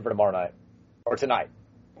prediction for tomorrow night or tonight?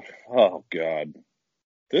 Oh God,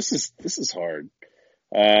 this is hard.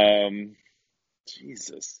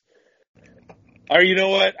 Jesus. You know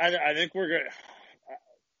what? I think we're gonna.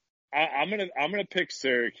 I'm gonna pick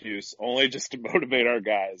Syracuse only just to motivate our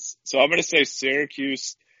guys. So I'm gonna say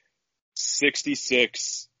Syracuse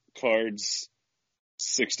 66, Cards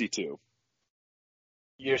 62.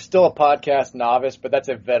 You're still a podcast novice, but that's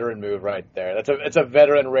a veteran move right there. It's a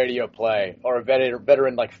veteran radio play or a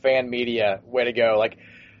veteran like fan media way to go. Like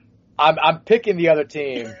I'm picking the other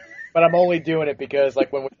team, but I'm only doing it because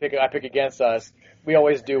like when I pick against us, we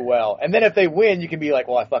always do well. And then if they win, you can be like,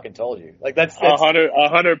 well, I fucking told you. Like that's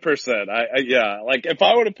 100%. Yeah. Like if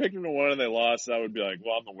I would have picked them to win and they lost, I would be like,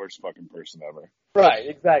 well, I'm the worst fucking person ever. Right.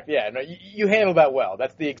 Exactly. Yeah. No, you handled that well.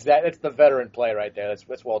 That's the veteran play right there.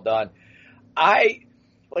 That's well done.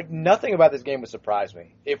 Nothing about this game would surprise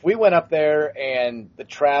me. If we went up there and the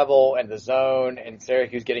travel and the zone and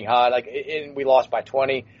Syracuse getting hot, and we lost by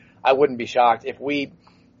 20, I wouldn't be shocked. If we,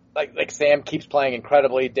 like Sam keeps playing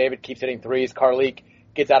incredibly, David keeps hitting threes, Carlik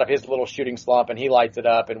gets out of his little shooting slump and he lights it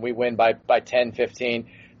up and we win by 10, 15,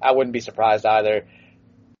 I wouldn't be surprised either.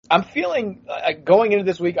 I'm feeling, going into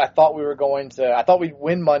this week, I thought we'd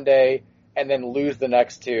win Monday and then lose the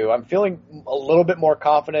next two. I'm feeling a little bit more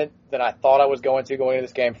confident than I thought I was going into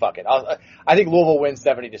this game. Fuck it. I think Louisville wins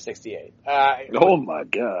 70-68. Oh my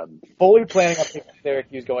God. Fully planning on picking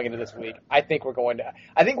Syracuse going into this week. I think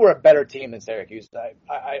we're a better team than Syracuse.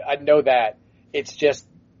 I know that. It's just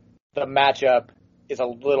the matchup is a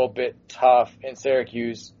little bit tough in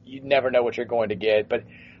Syracuse. You never know what you're going to get, but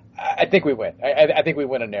I think we win. I think we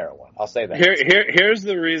win a narrow one. I'll say that. Here's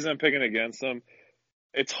the reason I'm picking against them.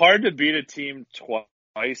 It's hard to beat a team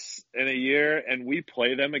twice in a year, and we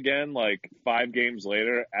play them again like 5 games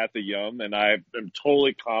later at the Yum, and I am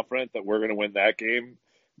totally confident that we're going to win that game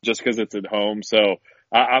just because it's at home. So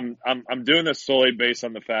I'm doing this solely based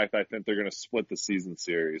on the fact I think they're going to split the season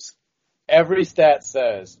series. Every stat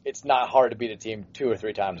says it's not hard to beat a team 2 or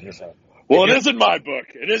 3 times in the same. Well, it isn't my book.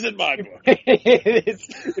 It isn't my book.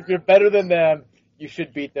 If you're better than them, you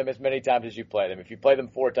should beat them as many times as you play them. If you play them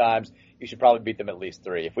 4 times, you should probably beat them at least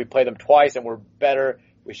 3. If we play them twice and we're better,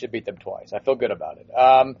 we should beat them twice. I feel good about it.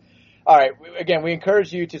 All right. Again, we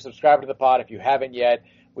encourage you to subscribe to the pod if you haven't yet.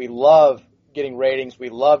 We love getting ratings. We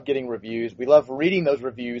love getting reviews. We love reading those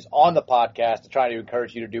reviews on the podcast to try to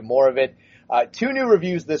encourage you to do more of it. 2 new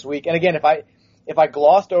reviews this week. And again, if I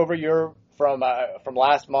glossed over your from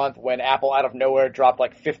last month when Apple out of nowhere dropped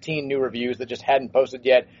like 15 new reviews that just hadn't posted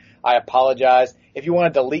yet, I apologize. If you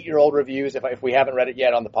want to delete your old reviews, if we haven't read it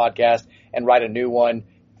yet on the podcast and write a new one,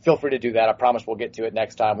 feel free to do that. I promise we'll get to it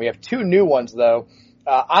next time. We have 2 new ones though.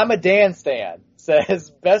 I'm a Dan Stan says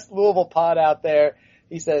best Louisville pod out there.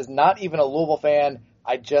 He says not even a Louisville fan.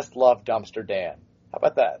 I just love Dumpster Dan. How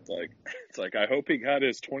about that? It's like I hope he got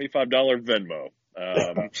his $25 Venmo.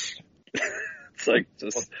 It's like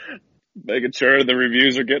just making sure the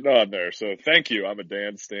reviews are getting on there. So thank you. I'm a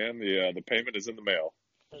Dan Stan. The payment is in the mail.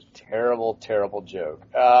 Terrible, terrible joke.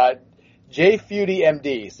 Jay Feudy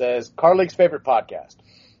MD says, Carlik's favorite podcast.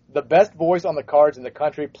 The best voice on the cards in the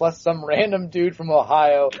country, plus some random dude from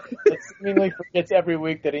Ohio that seemingly forgets every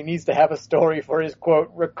week that he needs to have a story for his,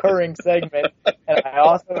 quote, recurring segment. And I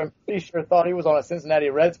also am pretty sure thought he was on a Cincinnati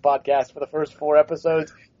Reds podcast for the first 4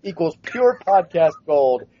 episodes, equals pure podcast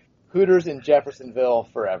gold. Hooters in Jeffersonville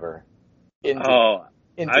forever. Indeed. Oh,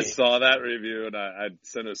 Indeed. I saw that review and I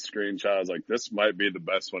sent a screenshot. I was like, this might be the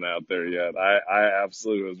best one out there yet. I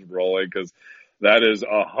absolutely was rolling because That is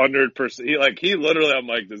 100%. He literally, I'm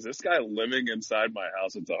like, is this guy living inside my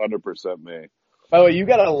house? It's 100% me. By the way, you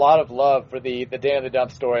got a lot of love for the Dan in the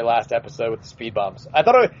Dump story last episode with the speed bumps. I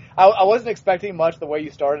thought I wasn't expecting much the way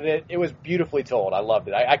you started it. It was beautifully told. I loved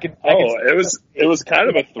it. It was kind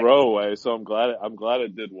of a throwaway, so I'm glad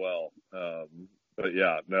it did well. But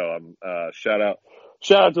yeah, no, shout out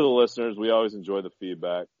to the listeners. We always enjoy the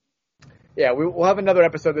feedback. Yeah, we'll have another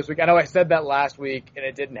episode this week. I know I said that last week and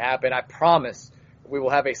it didn't happen. I promise we will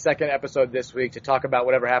have a second episode this week to talk about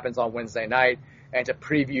whatever happens on Wednesday night and to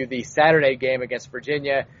preview the Saturday game against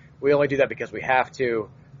Virginia. We only do that because we have to.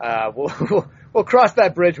 We'll cross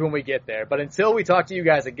that bridge when we get there. But until we talk to you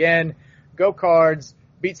guys again, go Cards,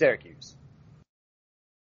 beat Syracuse.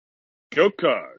 Go Cards.